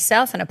look at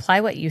myself and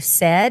apply what you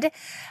said,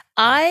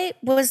 I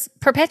was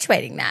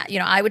perpetuating that.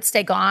 I would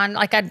stay gone,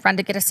 like I'd run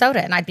to get a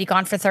soda and I'd be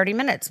gone for 30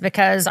 minutes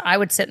because I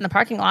would sit in the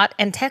parking lot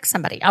and text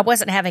somebody. I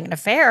wasn't having an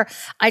affair.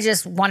 I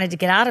just wanted to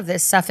get out of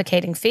this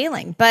suffocating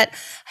feeling. But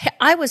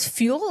I was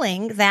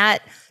fueling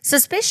that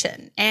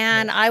suspicion.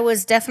 And I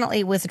was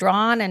definitely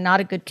withdrawn and not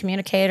a good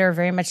communicator,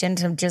 very much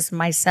into just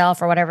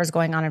myself or whatever's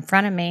going on in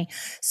front of me.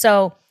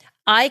 So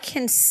I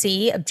can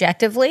see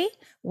objectively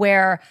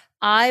where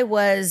I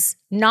was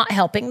not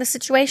helping the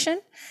situation.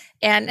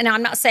 And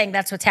I'm not saying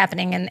that's what's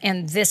happening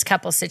in this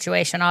couple's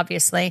situation,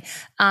 obviously.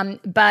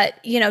 But,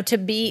 to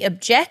be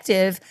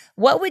objective,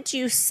 what would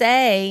you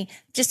say,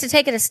 just to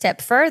take it a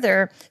step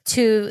further,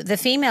 to the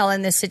female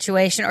in this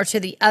situation or to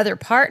the other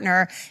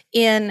partner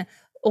in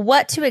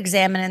what to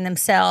examine in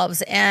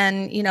themselves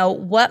and,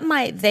 what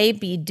might they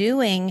be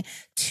doing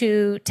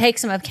to take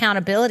some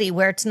accountability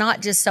where it's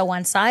not just so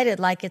one-sided,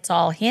 like it's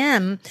all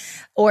him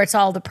or it's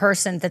all the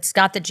person that's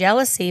got the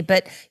jealousy,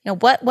 but,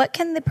 what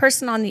can the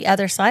person on the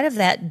other side of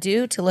that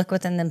do to look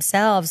within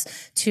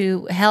themselves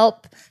to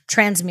help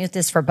transmute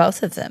this for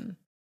both of them?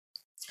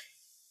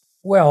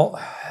 Well,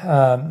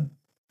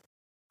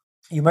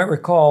 you might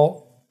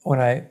recall when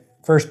I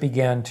first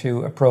began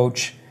to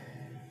approach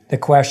the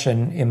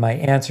question in my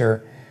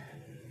answer,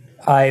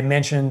 I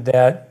mentioned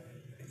that,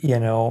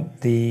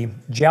 the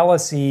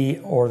jealousy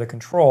or the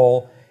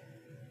control,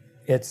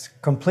 it's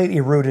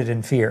completely rooted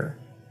in fear.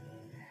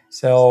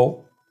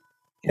 So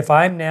if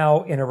I'm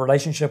now in a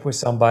relationship with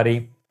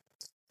somebody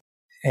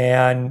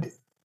and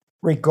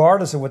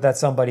regardless of what that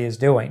somebody is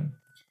doing,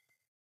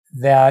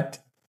 and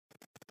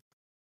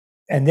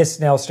this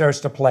now starts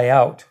to play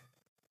out.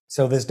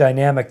 So this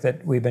dynamic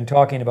that we've been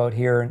talking about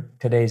here in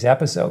today's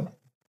episode,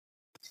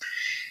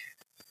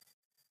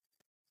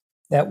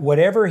 that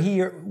whatever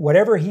he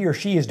or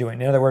she is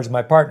doing, in other words,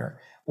 my partner,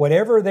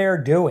 whatever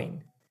they're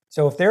doing,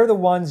 so if they're the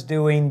ones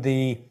doing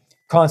the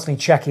constantly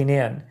checking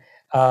in,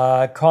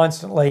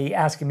 constantly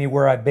asking me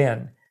where I've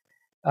been,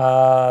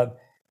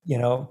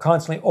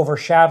 constantly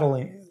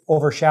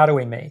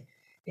overshadowing me,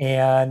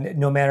 and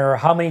no matter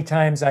how many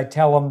times I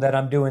tell them that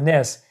I'm doing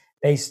this,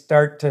 they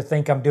start to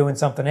think I'm doing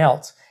something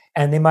else,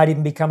 and they might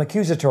even become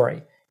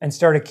accusatory and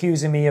start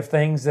accusing me of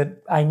things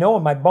that I know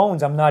in my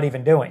bones I'm not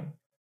even doing.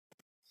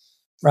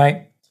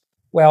 Right?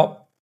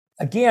 Well,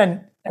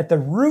 again, at the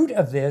root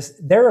of this,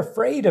 they're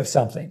afraid of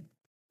something.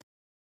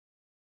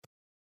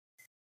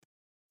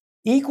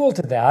 Equal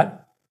to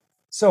that,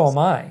 so am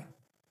I.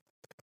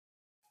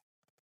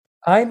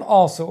 I'm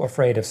also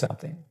afraid of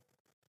something.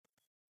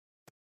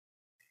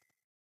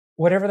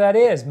 Whatever that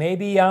is,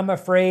 maybe I'm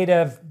afraid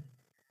of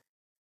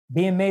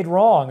being made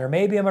wrong, or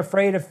maybe I'm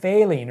afraid of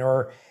failing,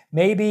 or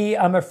maybe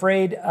I'm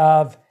afraid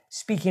of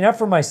speaking up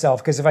for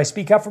myself, because if I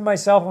speak up for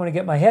myself, I'm going to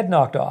get my head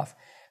knocked off.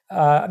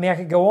 I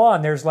could go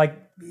on. There's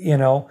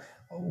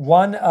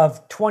one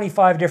of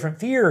 25 different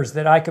fears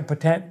that I could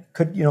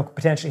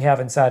potentially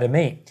have inside of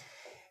me.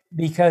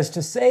 Because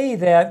to say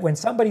that when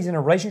somebody's in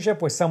a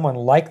relationship with someone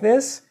like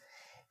this,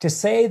 to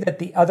say that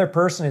the other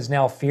person is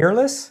now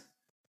fearless,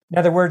 in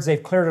other words,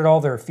 they've cleared out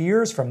all their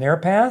fears from their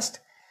past,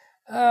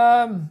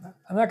 I'm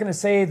not going to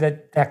say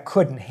that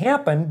couldn't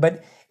happen,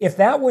 but if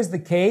that was the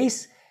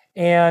case,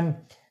 and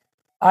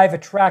I've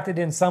attracted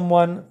in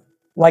someone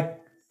like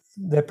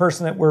the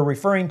person that we're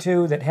referring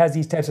to that has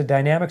these types of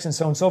dynamics and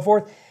so on and so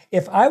forth,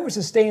 if I was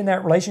to stay in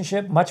that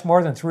relationship much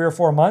more than 3 or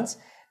 4 months,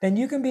 then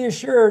you can be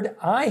assured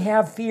I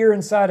have fear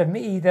inside of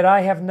me that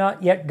I have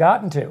not yet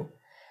gotten to.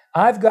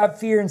 I've got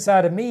fear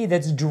inside of me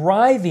that's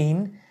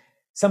driving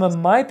some of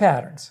my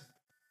patterns.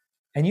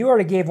 And you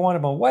already gave one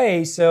of them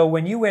away, so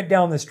when you went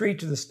down the street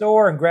to the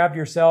store and grabbed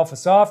yourself a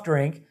soft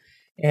drink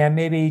and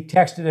maybe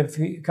texted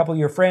a couple of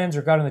your friends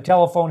or got on the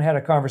telephone, had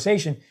a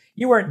conversation,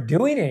 you weren't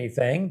doing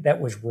anything that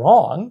was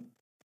wrong.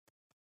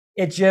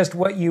 It's just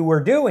what you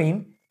were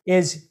doing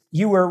is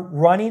you were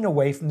running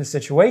away from the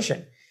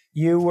situation.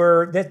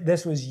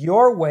 This was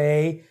your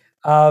way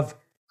of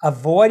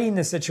avoiding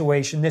the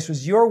situation. This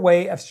was your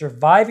way of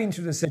surviving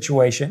through the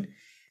situation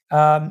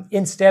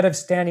instead of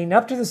standing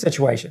up to the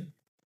situation.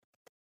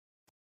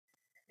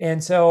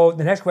 And so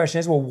the next question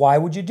is, well, why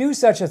would you do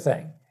such a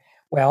thing?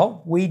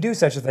 Well, we do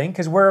such a thing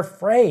because we're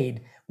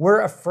afraid.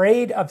 We're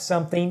afraid of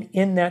something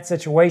in that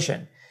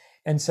situation.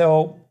 And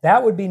so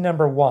that would be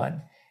number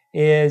one,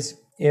 is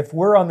if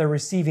we're on the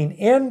receiving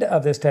end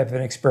of this type of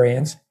an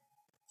experience,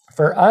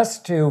 for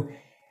us to,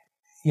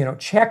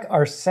 check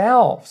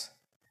ourselves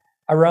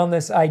around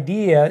this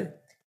idea,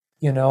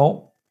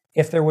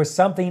 if there was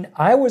something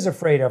I was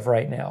afraid of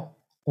right now,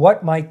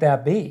 what might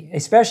that be?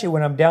 Especially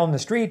when I'm down the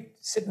street,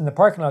 sitting in the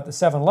parking lot at the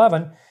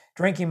 7-Eleven,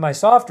 drinking my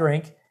soft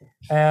drink,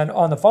 and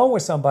on the phone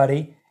with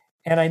somebody,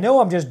 and I know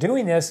I'm just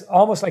doing this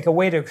almost like a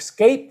way to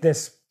escape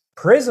this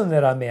prison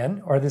that I'm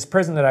in, or this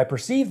prison that I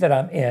perceive that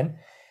I'm in,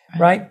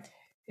 right?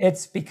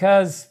 It's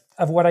because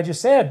of what I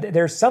just said.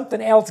 There's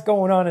something else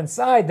going on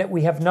inside that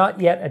we have not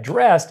yet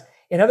addressed.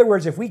 In other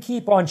words, if we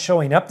keep on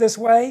showing up this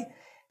way,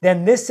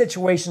 then this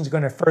situation is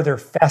going to further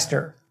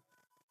fester.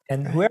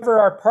 And whoever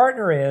our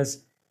partner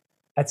is,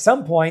 at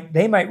some point,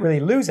 they might really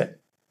lose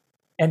it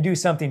and do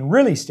something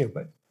really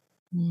stupid,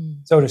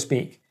 so to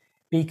speak,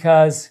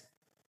 because,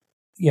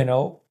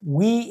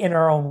 we in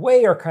our own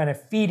way are kind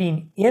of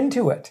feeding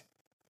into it.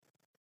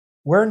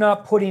 We're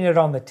not putting it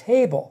on the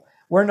table.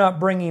 We're not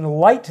bringing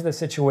light to the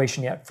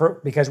situation yet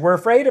because we're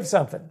afraid of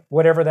something,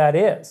 whatever that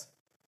is,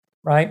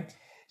 right?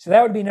 So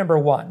that would be number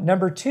one.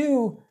 Number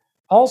two,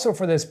 also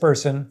for this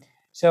person,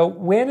 so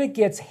when it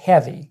gets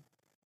heavy,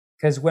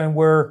 because when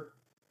we're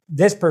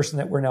this person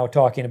that we're now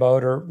talking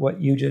about, or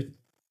what you just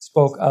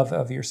spoke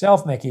of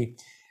yourself, Mickey,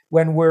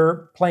 when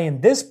we're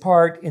playing this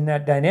part in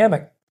that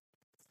dynamic,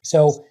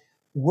 so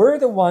we're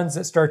the ones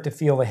that start to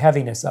feel the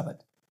heaviness of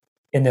it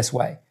in this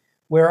way,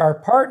 where our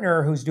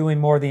partner, who's doing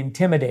more the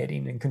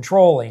intimidating and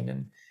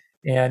controlling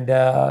and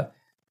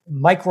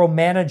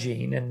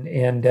micromanaging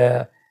and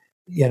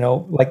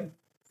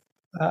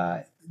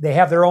they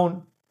have their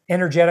own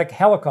energetic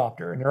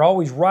helicopter, and they're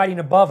always riding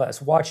above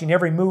us, watching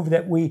every move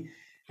that we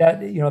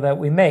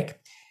make.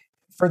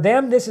 For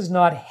them, this is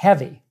not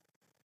heavy.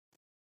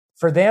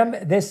 For them,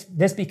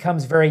 this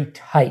becomes very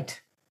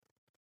tight,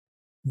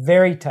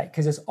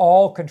 because it's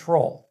all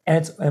control,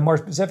 and more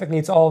specifically,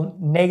 it's all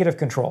negative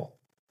control.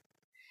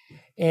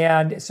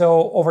 And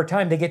so over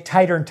time, they get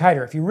tighter and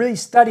tighter. If you really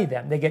study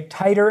them, they get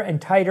tighter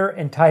and tighter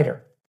and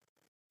tighter,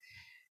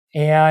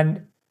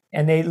 and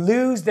they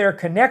lose their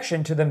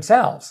connection to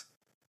themselves.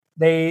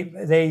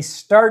 They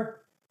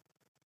start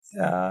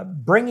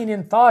bringing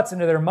in thoughts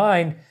into their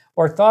mind,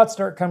 or thoughts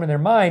start coming to their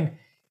mind,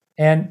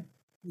 and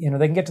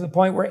they can get to the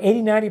point where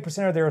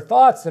 80-90% of their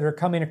thoughts that are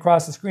coming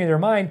across the screen of their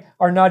mind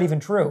are not even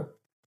true.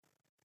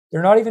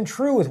 They're not even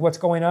true with what's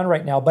going on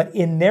right now, but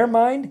in their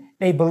mind,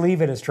 they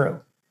believe it is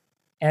true.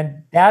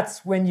 And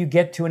that's when you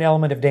get to an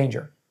element of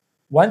danger.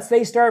 Once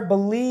they start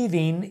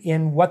believing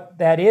in what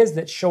that is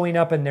that's showing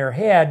up in their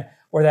head,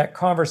 or that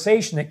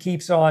conversation that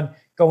keeps on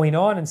going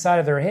on inside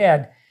of their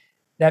head,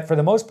 that for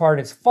the most part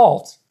is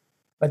false,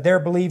 but they're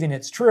believing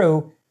it's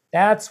true,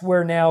 that's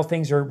where now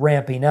things are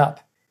ramping up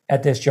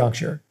at this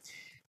juncture.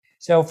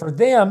 So for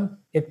them,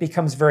 it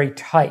becomes very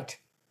tight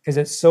because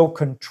it's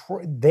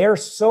they're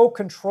so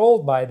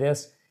controlled by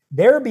this,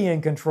 they're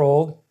being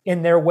controlled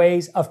in their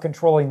ways of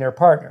controlling their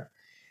partner.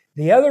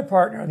 The other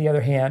partner, on the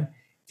other hand,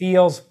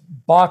 feels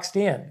boxed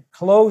in,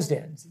 closed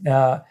in.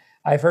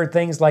 I've heard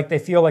things like they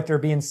feel like they're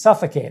being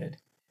suffocated,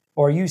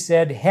 or you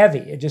said heavy.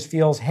 It just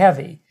feels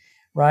heavy,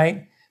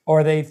 right?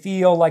 Or they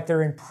feel like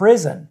they're in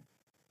prison.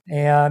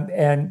 And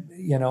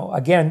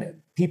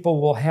again, people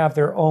will have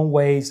their own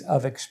ways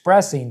of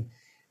expressing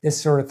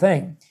this sort of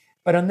thing.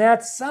 But on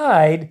that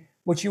side,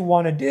 what you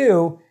want to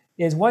do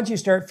is, once you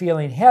start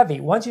feeling heavy,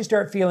 once you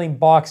start feeling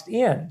boxed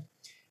in,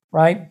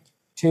 right,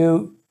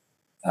 to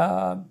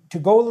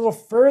go a little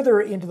further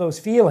into those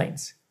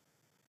feelings,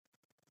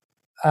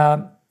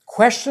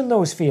 question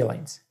those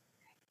feelings,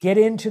 get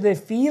into the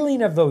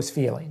feeling of those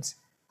feelings,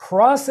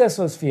 process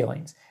those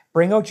feelings,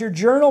 bring out your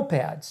journal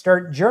pad,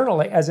 start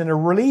journaling as in a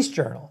release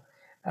journal,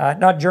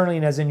 not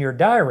journaling as in your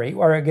diary,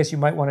 or I guess you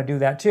might want to do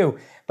that too.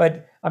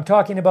 But I'm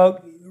talking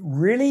about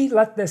really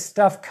let this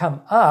stuff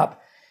come up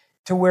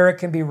to where it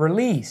can be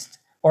released.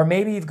 Or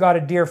maybe you've got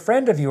a dear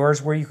friend of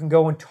yours where you can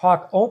go and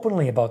talk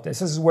openly about this.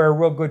 This is where a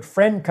real good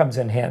friend comes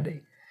in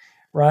handy,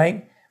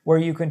 right? Where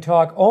you can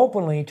talk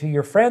openly to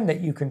your friend that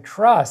you can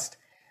trust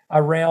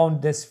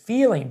around this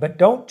feeling, but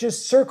don't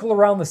just circle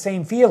around the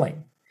same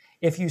feeling.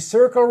 If you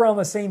circle around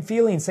the same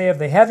feeling, say of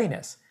the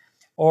heaviness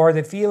or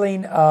the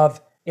feeling of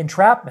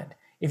entrapment,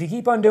 if you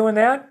keep on doing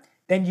that,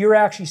 then you're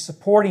actually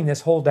supporting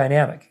this whole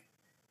dynamic.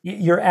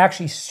 You're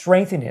actually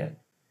strengthening it.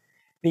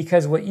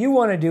 Because what you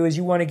want to do is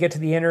you want to get to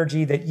the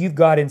energy that you've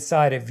got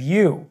inside of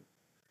you.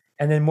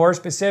 And then more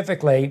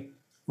specifically,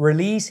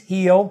 release,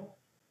 heal,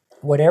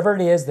 whatever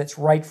it is that's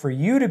right for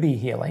you to be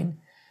healing.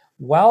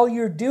 While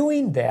you're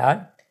doing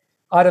that,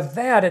 out of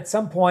that, at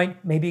some point,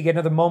 maybe you get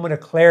another moment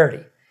of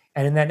clarity.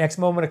 And in that next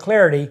moment of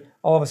clarity,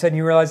 all of a sudden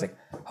you realize, like,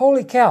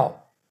 holy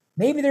cow,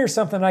 maybe there's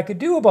something I could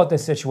do about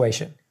this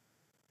situation.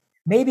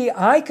 Maybe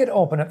I could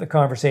open up the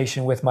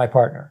conversation with my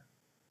partner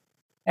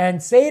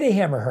and say to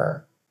him or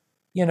her,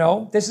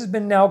 this has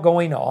been now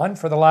going on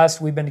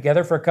we've been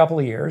together for a couple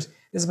of years.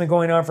 This has been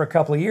going on for a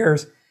couple of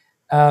years.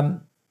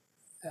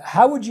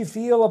 How would you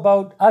feel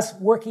about us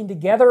working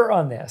together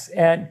on this?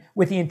 And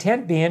with the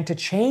intent being to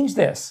change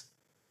this.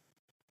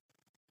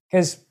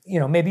 Because,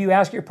 maybe you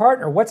ask your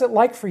partner, what's it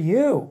like for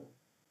you?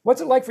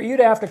 What's it like for you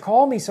to have to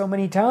call me so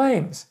many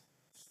times?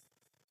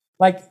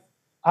 Like,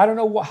 I don't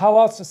know how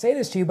else to say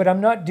this to you, but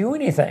I'm not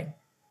doing anything.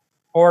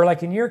 Or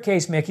like in your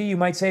case, Mickey, you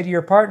might say to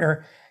your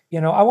partner,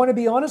 I want to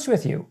be honest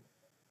with you.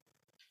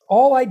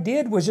 All I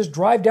did was just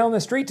drive down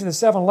the street to the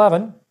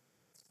 7-Eleven,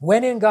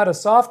 went in, got a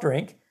soft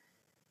drink,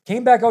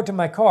 came back out to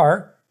my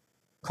car,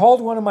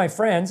 called one of my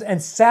friends,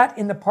 and sat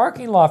in the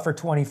parking lot for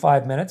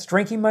 25 minutes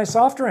drinking my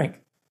soft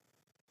drink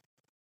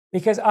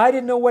because I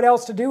didn't know what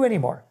else to do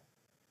anymore.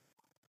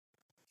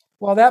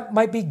 Well, that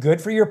might be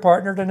good for your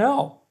partner to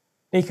know,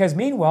 because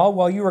meanwhile,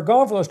 while you were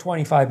gone for those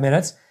 25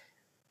 minutes,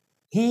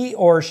 he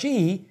or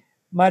she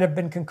might have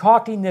been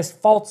concocting this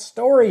false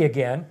story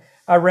again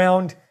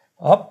around,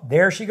 oh,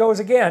 there she goes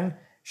again.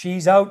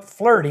 She's out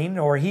flirting,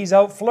 or he's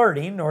out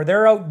flirting, or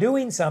they're out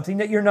doing something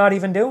that you're not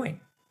even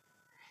doing.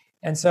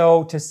 And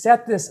so to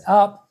set this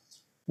up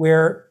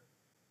where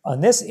on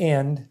this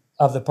end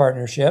of the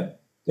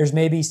partnership, there's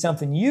maybe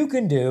something you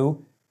can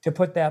do to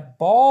put that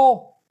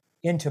ball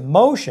into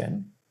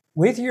motion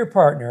with your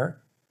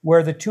partner,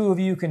 where the two of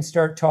you can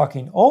start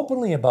talking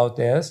openly about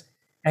this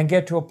and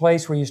get to a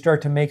place where you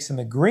start to make some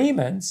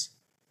agreements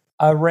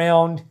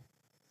around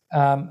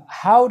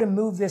how to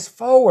move this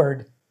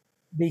forward,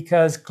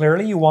 because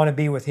clearly you want to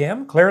be with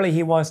him. Clearly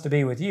he wants to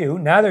be with you.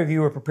 Neither of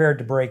you are prepared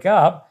to break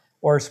up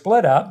or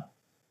split up.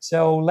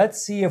 So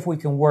let's see if we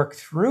can work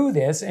through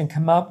this and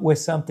come up with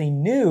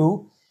something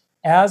new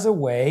as a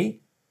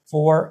way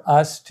for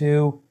us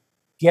to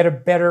get a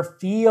better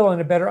feel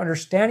and a better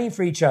understanding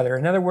for each other.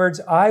 In other words,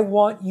 I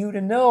want you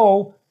to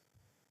know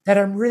that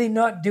I'm really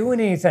not doing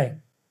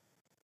anything.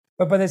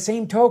 But by the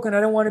same token,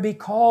 I don't want to be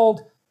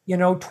called,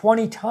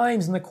 20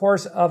 times in the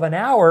course of an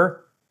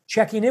hour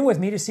checking in with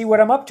me to see what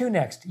I'm up to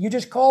next. You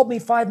just called me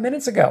 5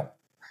 minutes ago,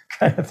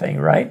 kind of thing,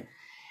 right?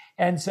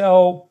 And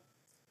so,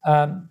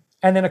 and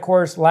then, of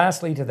course,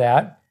 lastly to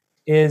that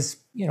is,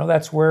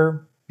 that's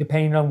where,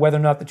 depending on whether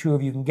or not the two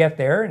of you can get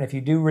there, and if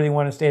you do really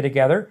want to stay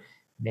together,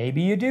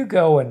 maybe you do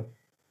go and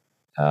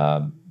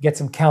get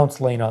some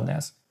counseling on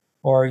this,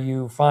 or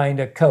you find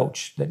a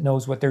coach that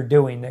knows what they're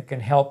doing that can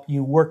help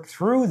you work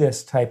through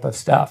this type of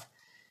stuff.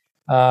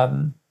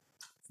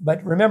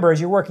 But remember,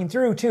 as you're working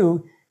through,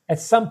 too, at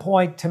some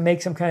point to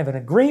make some kind of an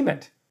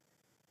agreement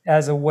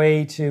as a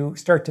way to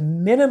start to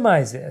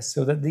minimize this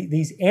so that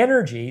these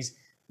energies,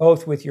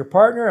 both with your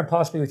partner and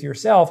possibly with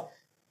yourself,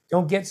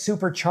 don't get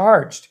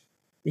supercharged.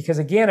 Because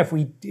again, if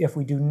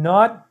we do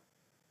not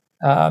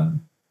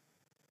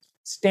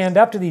stand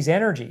up to these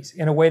energies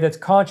in a way that's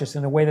conscious,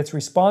 in a way that's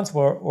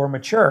responsible or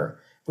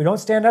mature, if we don't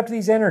stand up to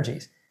these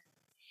energies,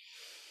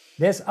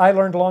 this I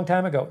learned a long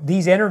time ago,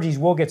 these energies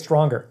will get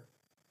stronger.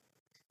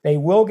 They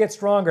will get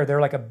stronger.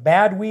 They're like a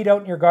bad weed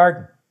out in your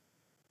garden.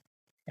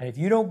 And if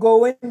you don't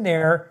go in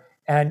there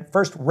and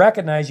first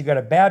recognize you got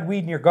a bad weed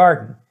in your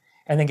garden,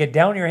 and then get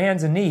down on your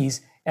hands and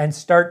knees and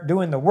start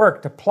doing the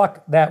work to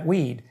pluck that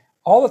weed,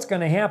 all that's going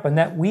to happen,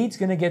 that weed's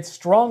going to get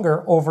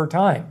stronger over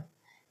time.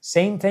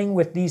 Same thing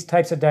with these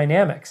types of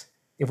dynamics.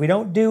 If we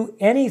don't do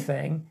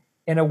anything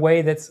in a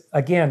way that's,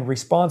 again,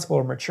 responsible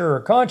or mature or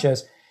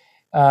conscious,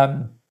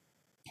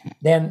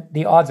 then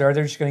the odds are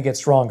they're just going to get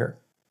stronger,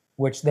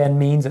 which then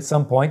means at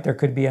some point there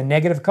could be a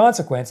negative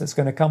consequence that's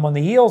going to come on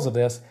the heels of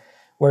this,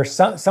 where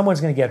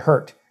someone's going to get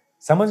hurt.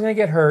 Someone's going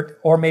to get hurt,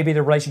 or maybe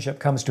the relationship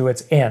comes to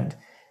its end.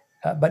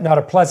 But not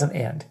a pleasant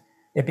end.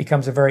 It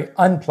becomes a very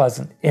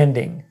unpleasant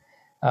ending,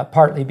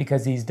 partly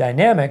because these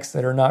dynamics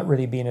that are not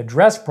really being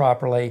addressed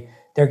properly,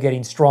 they're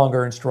getting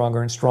stronger and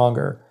stronger and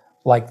stronger,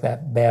 like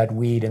that bad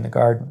weed in the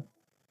garden.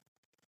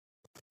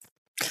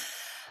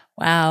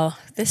 Wow,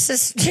 this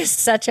is just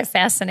such a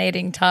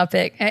fascinating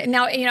topic.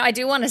 Now, I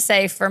do want to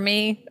say, for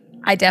me,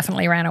 I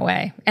definitely ran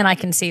away, and I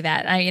can see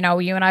that.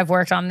 You and I've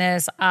worked on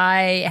this.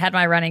 I had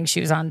my running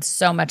shoes on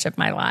so much of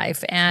my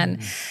life,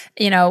 and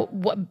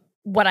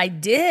what I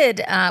did,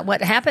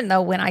 what happened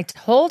though, when I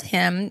told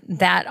him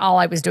that all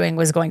I was doing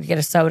was going to get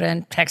a soda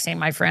and texting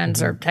my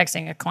friends or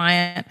texting a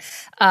client,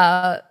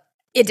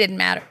 it didn't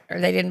matter.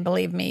 They didn't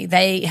believe me.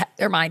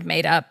 Their mind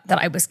made up that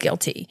I was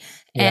guilty.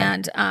 Yeah.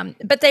 And,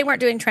 but they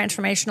weren't doing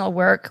transformational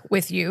work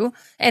with you.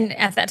 And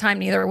at that time,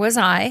 neither was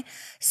I.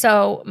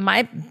 So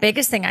my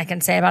biggest thing I can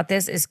say about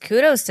this is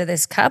kudos to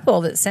this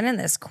couple that sent in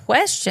this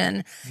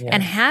question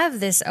and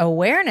have this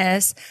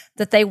awareness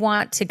that they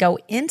want to go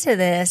into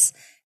this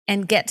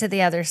and get to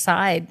the other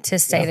side to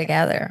stay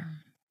together.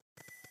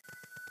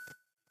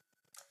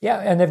 Yeah,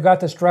 and they've got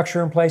the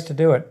structure in place to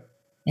do it.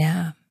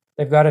 Yeah.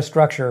 They've got a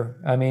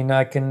structure. I mean,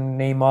 I can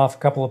name off a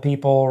couple of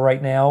people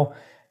right now.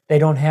 They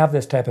don't have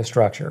this type of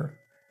structure.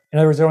 In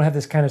other words, they don't have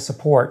this kind of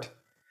support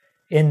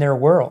in their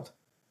world.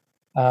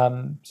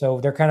 So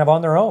they're kind of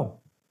on their own.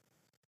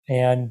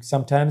 And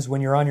sometimes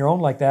when you're on your own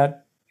like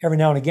that, every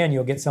now and again,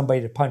 you'll get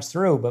somebody to punch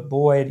through, but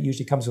boy, it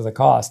usually comes with a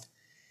cost.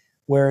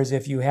 Whereas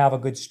if you have a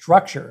good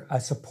structure,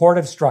 a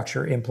supportive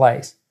structure in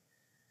place,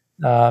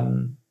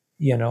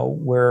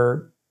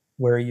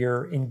 where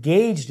you're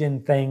engaged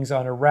in things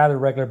on a rather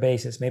regular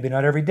basis, maybe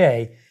not every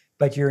day,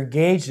 but you're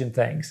engaged in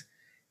things.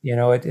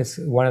 It's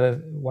one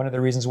of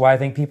the reasons why I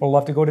think people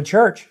love to go to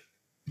church.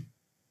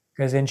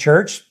 Because in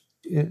church,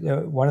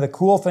 one of the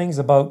cool things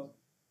about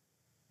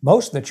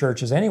most of the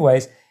churches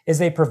anyways, is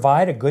they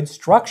provide a good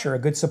structure, a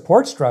good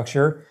support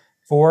structure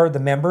for the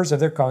members of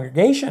their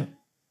congregation.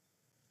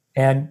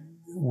 And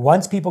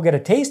once people get a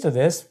taste of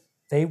this,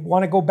 they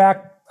want to go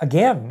back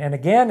again and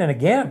again and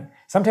again.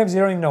 Sometimes they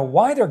don't even know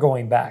why they're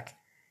going back.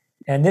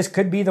 And this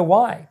could be the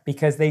why,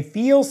 because they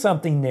feel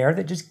something there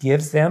that just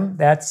gives them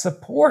that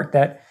support,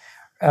 that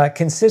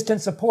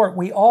consistent support.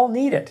 We all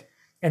need it.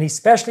 And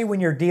especially when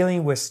you're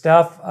dealing with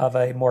stuff of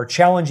a more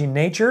challenging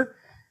nature,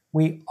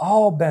 we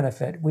all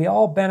benefit. We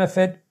all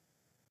benefit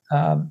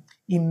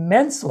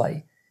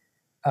immensely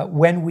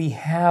when we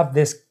have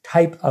this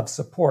type of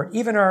support.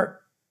 Even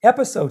our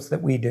episodes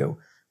that we do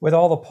with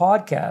all the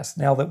podcasts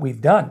now that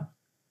we've done,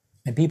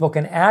 and people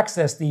can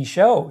access these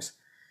shows,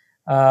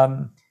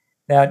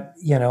 that,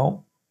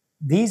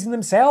 these in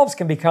themselves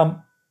can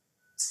become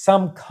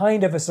some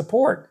kind of a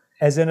support,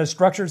 as in a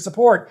structured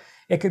support.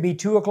 It could be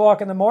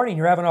 2:00 in the morning.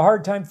 You're having a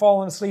hard time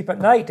falling asleep at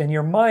night, and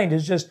your mind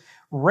is just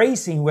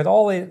racing with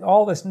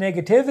all this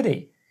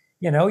negativity.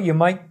 You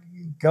might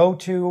go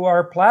to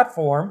our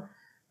platform,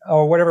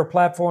 or whatever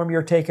platform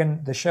you're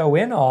taking the show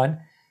in on,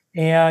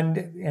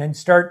 and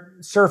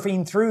start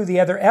surfing through the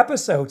other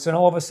episodes. And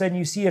all of a sudden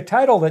you see a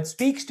title that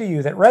speaks to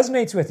you, that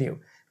resonates with you.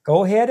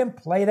 Go ahead and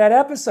play that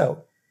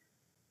episode.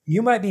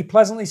 You might be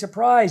pleasantly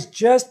surprised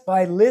just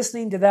by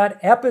listening to that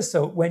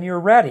episode when you're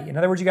ready. In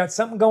other words, you got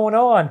something going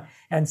on,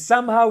 and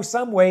somehow,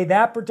 some way,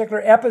 that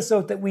particular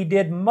episode that we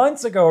did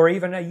months ago or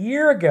even a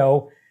year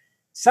ago,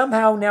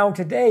 somehow now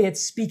today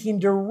it's speaking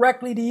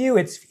directly to you.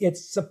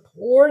 It's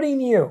supporting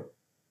you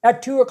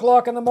at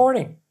 2:00 in the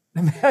morning.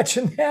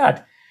 Imagine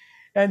that.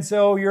 And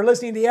so you're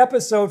listening to the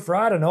episode for,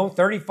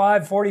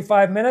 35,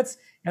 45 minutes,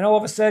 and all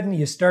of a sudden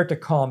you start to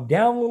calm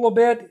down a little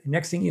bit.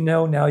 Next thing you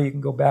know, now you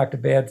can go back to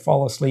bed,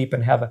 fall asleep,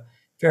 and have a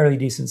fairly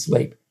decent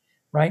sleep,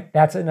 right?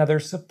 That's another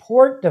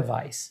support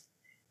device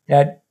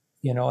that,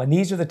 and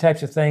these are the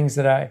types of things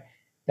that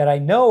I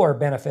know are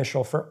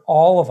beneficial for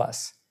all of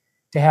us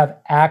to have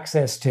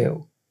access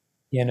to,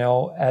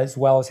 as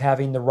well as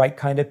having the right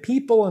kind of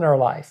people in our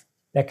life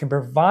that can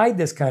provide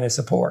this kind of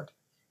support,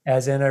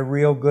 as in a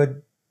real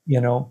good,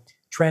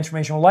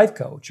 transformational life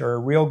coach, or a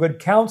real good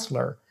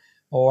counselor,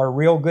 or a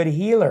real good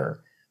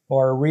healer,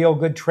 or a real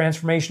good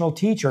transformational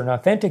teacher, an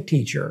authentic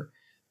teacher,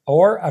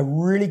 or a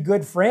really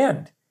good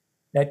friend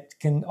that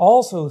can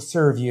also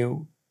serve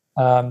you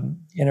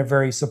in a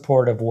very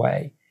supportive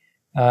way.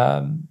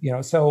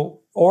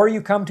 Or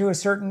you come to a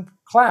certain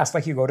class,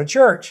 like you go to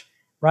church,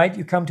 right?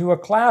 You come to a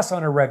class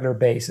on a regular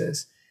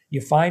basis. You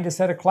find a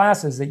set of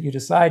classes that you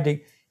decide to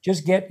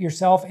just get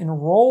yourself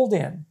enrolled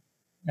in.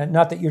 And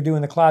not that you're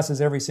doing the classes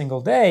every single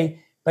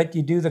day, but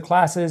you do the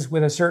classes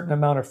with a certain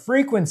amount of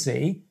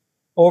frequency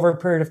over a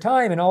period of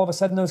time. And all of a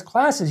sudden, those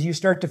classes, you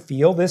start to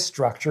feel this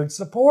structured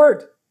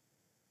support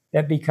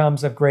that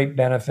becomes of great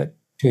benefit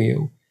to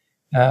you.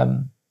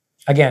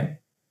 Again,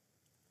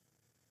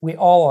 we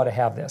all ought to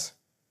have this.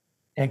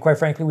 And quite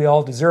frankly, we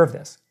all deserve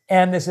this.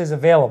 And this is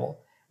available.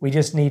 We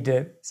just need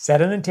to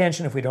set an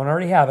intention. If we don't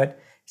already have it,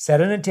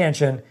 set an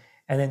intention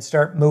and then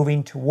start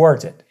moving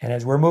towards it. And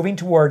as we're moving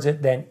towards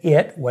it, then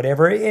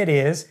whatever it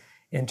is,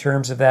 in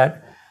terms of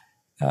that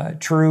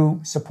true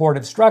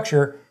supportive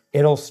structure,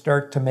 it'll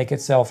start to make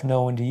itself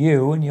known to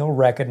you, and you'll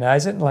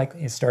recognize it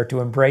and start to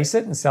embrace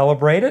it and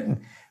celebrate it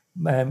and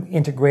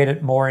integrate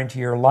it more into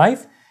your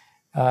life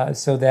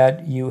so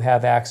that you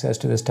have access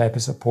to this type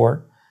of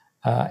support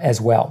as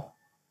well.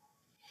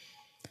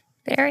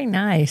 Very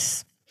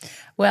nice.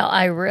 Well,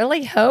 I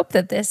really hope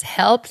that this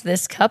helped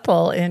this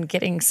couple in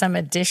getting some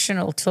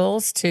additional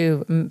tools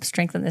to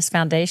strengthen this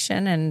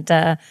foundation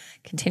and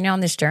continue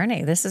on this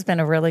journey. This has been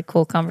a really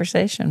cool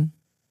conversation.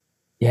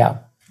 Yeah.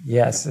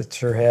 Yes, it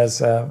sure has.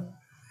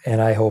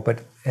 And I hope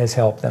it has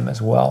helped them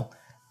as well.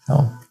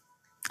 So.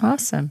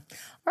 Awesome.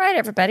 All right,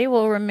 everybody.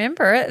 Well,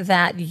 remember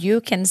that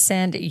you can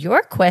send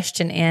your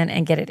question in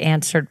and get it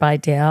answered by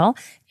Dale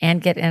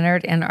and get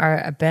entered in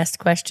our Best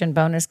Question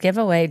bonus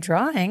giveaway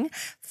drawing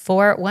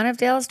for one of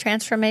Dale's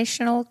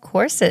transformational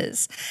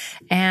courses.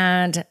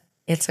 And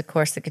it's a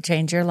course that could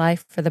change your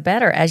life for the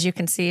better, as you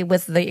can see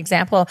with the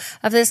example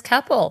of this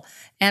couple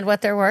and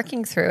what they're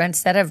working through.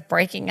 Instead of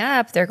breaking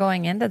up, they're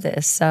going into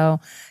this. So,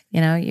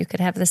 you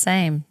could have the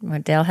same.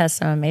 Dale has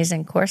some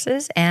amazing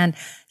courses, and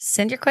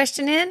send your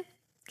question in.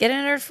 Get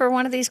entered for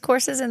one of these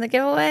courses in the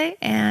giveaway,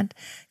 and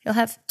you'll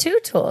have 2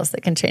 tools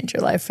that can change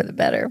your life for the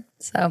better.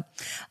 So,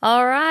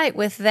 all right.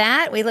 With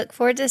that, we look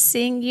forward to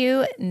seeing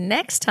you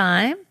next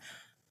time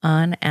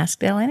on Ask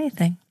Dale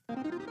Anything.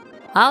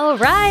 All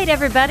right,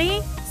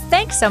 everybody.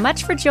 Thanks so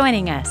much for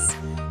joining us.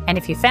 And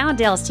if you found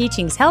Dale's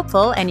teachings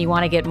helpful and you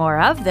want to get more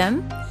of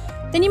them,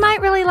 then you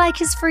might really like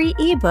his free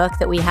ebook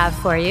that we have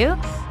for you,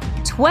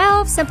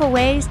 12 Simple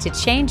Ways to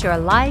Change Your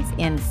Life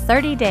in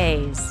 30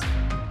 Days.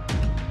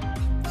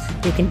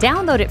 You can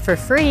download it for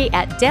free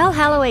at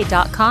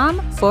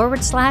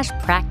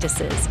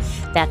dalehalloway.com/practices.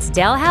 That's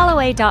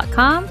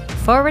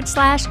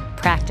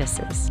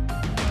dalehalloway.com/practices.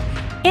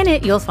 In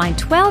it, you'll find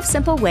 12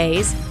 simple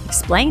ways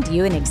explained to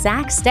you in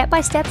exact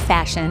step-by-step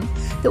fashion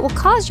that will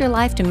cause your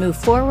life to move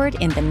forward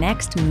in the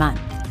next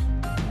month.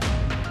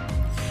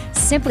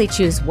 Simply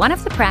choose one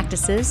of the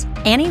practices,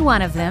 any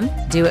one of them,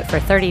 do it for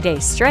 30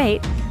 days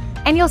straight,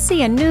 and you'll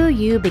see a new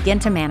you begin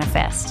to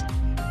manifest.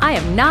 I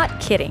am not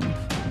kidding.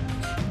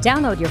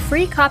 Download your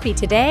free copy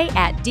today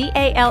at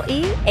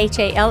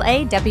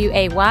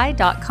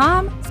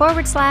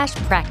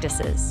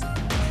DALEHALAWAY.com/practices.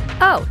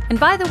 Oh, and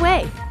by the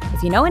way,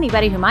 if you know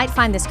anybody who might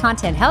find this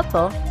content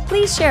helpful,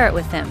 please share it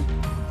with them.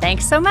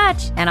 Thanks so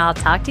much, and I'll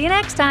talk to you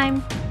next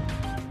time.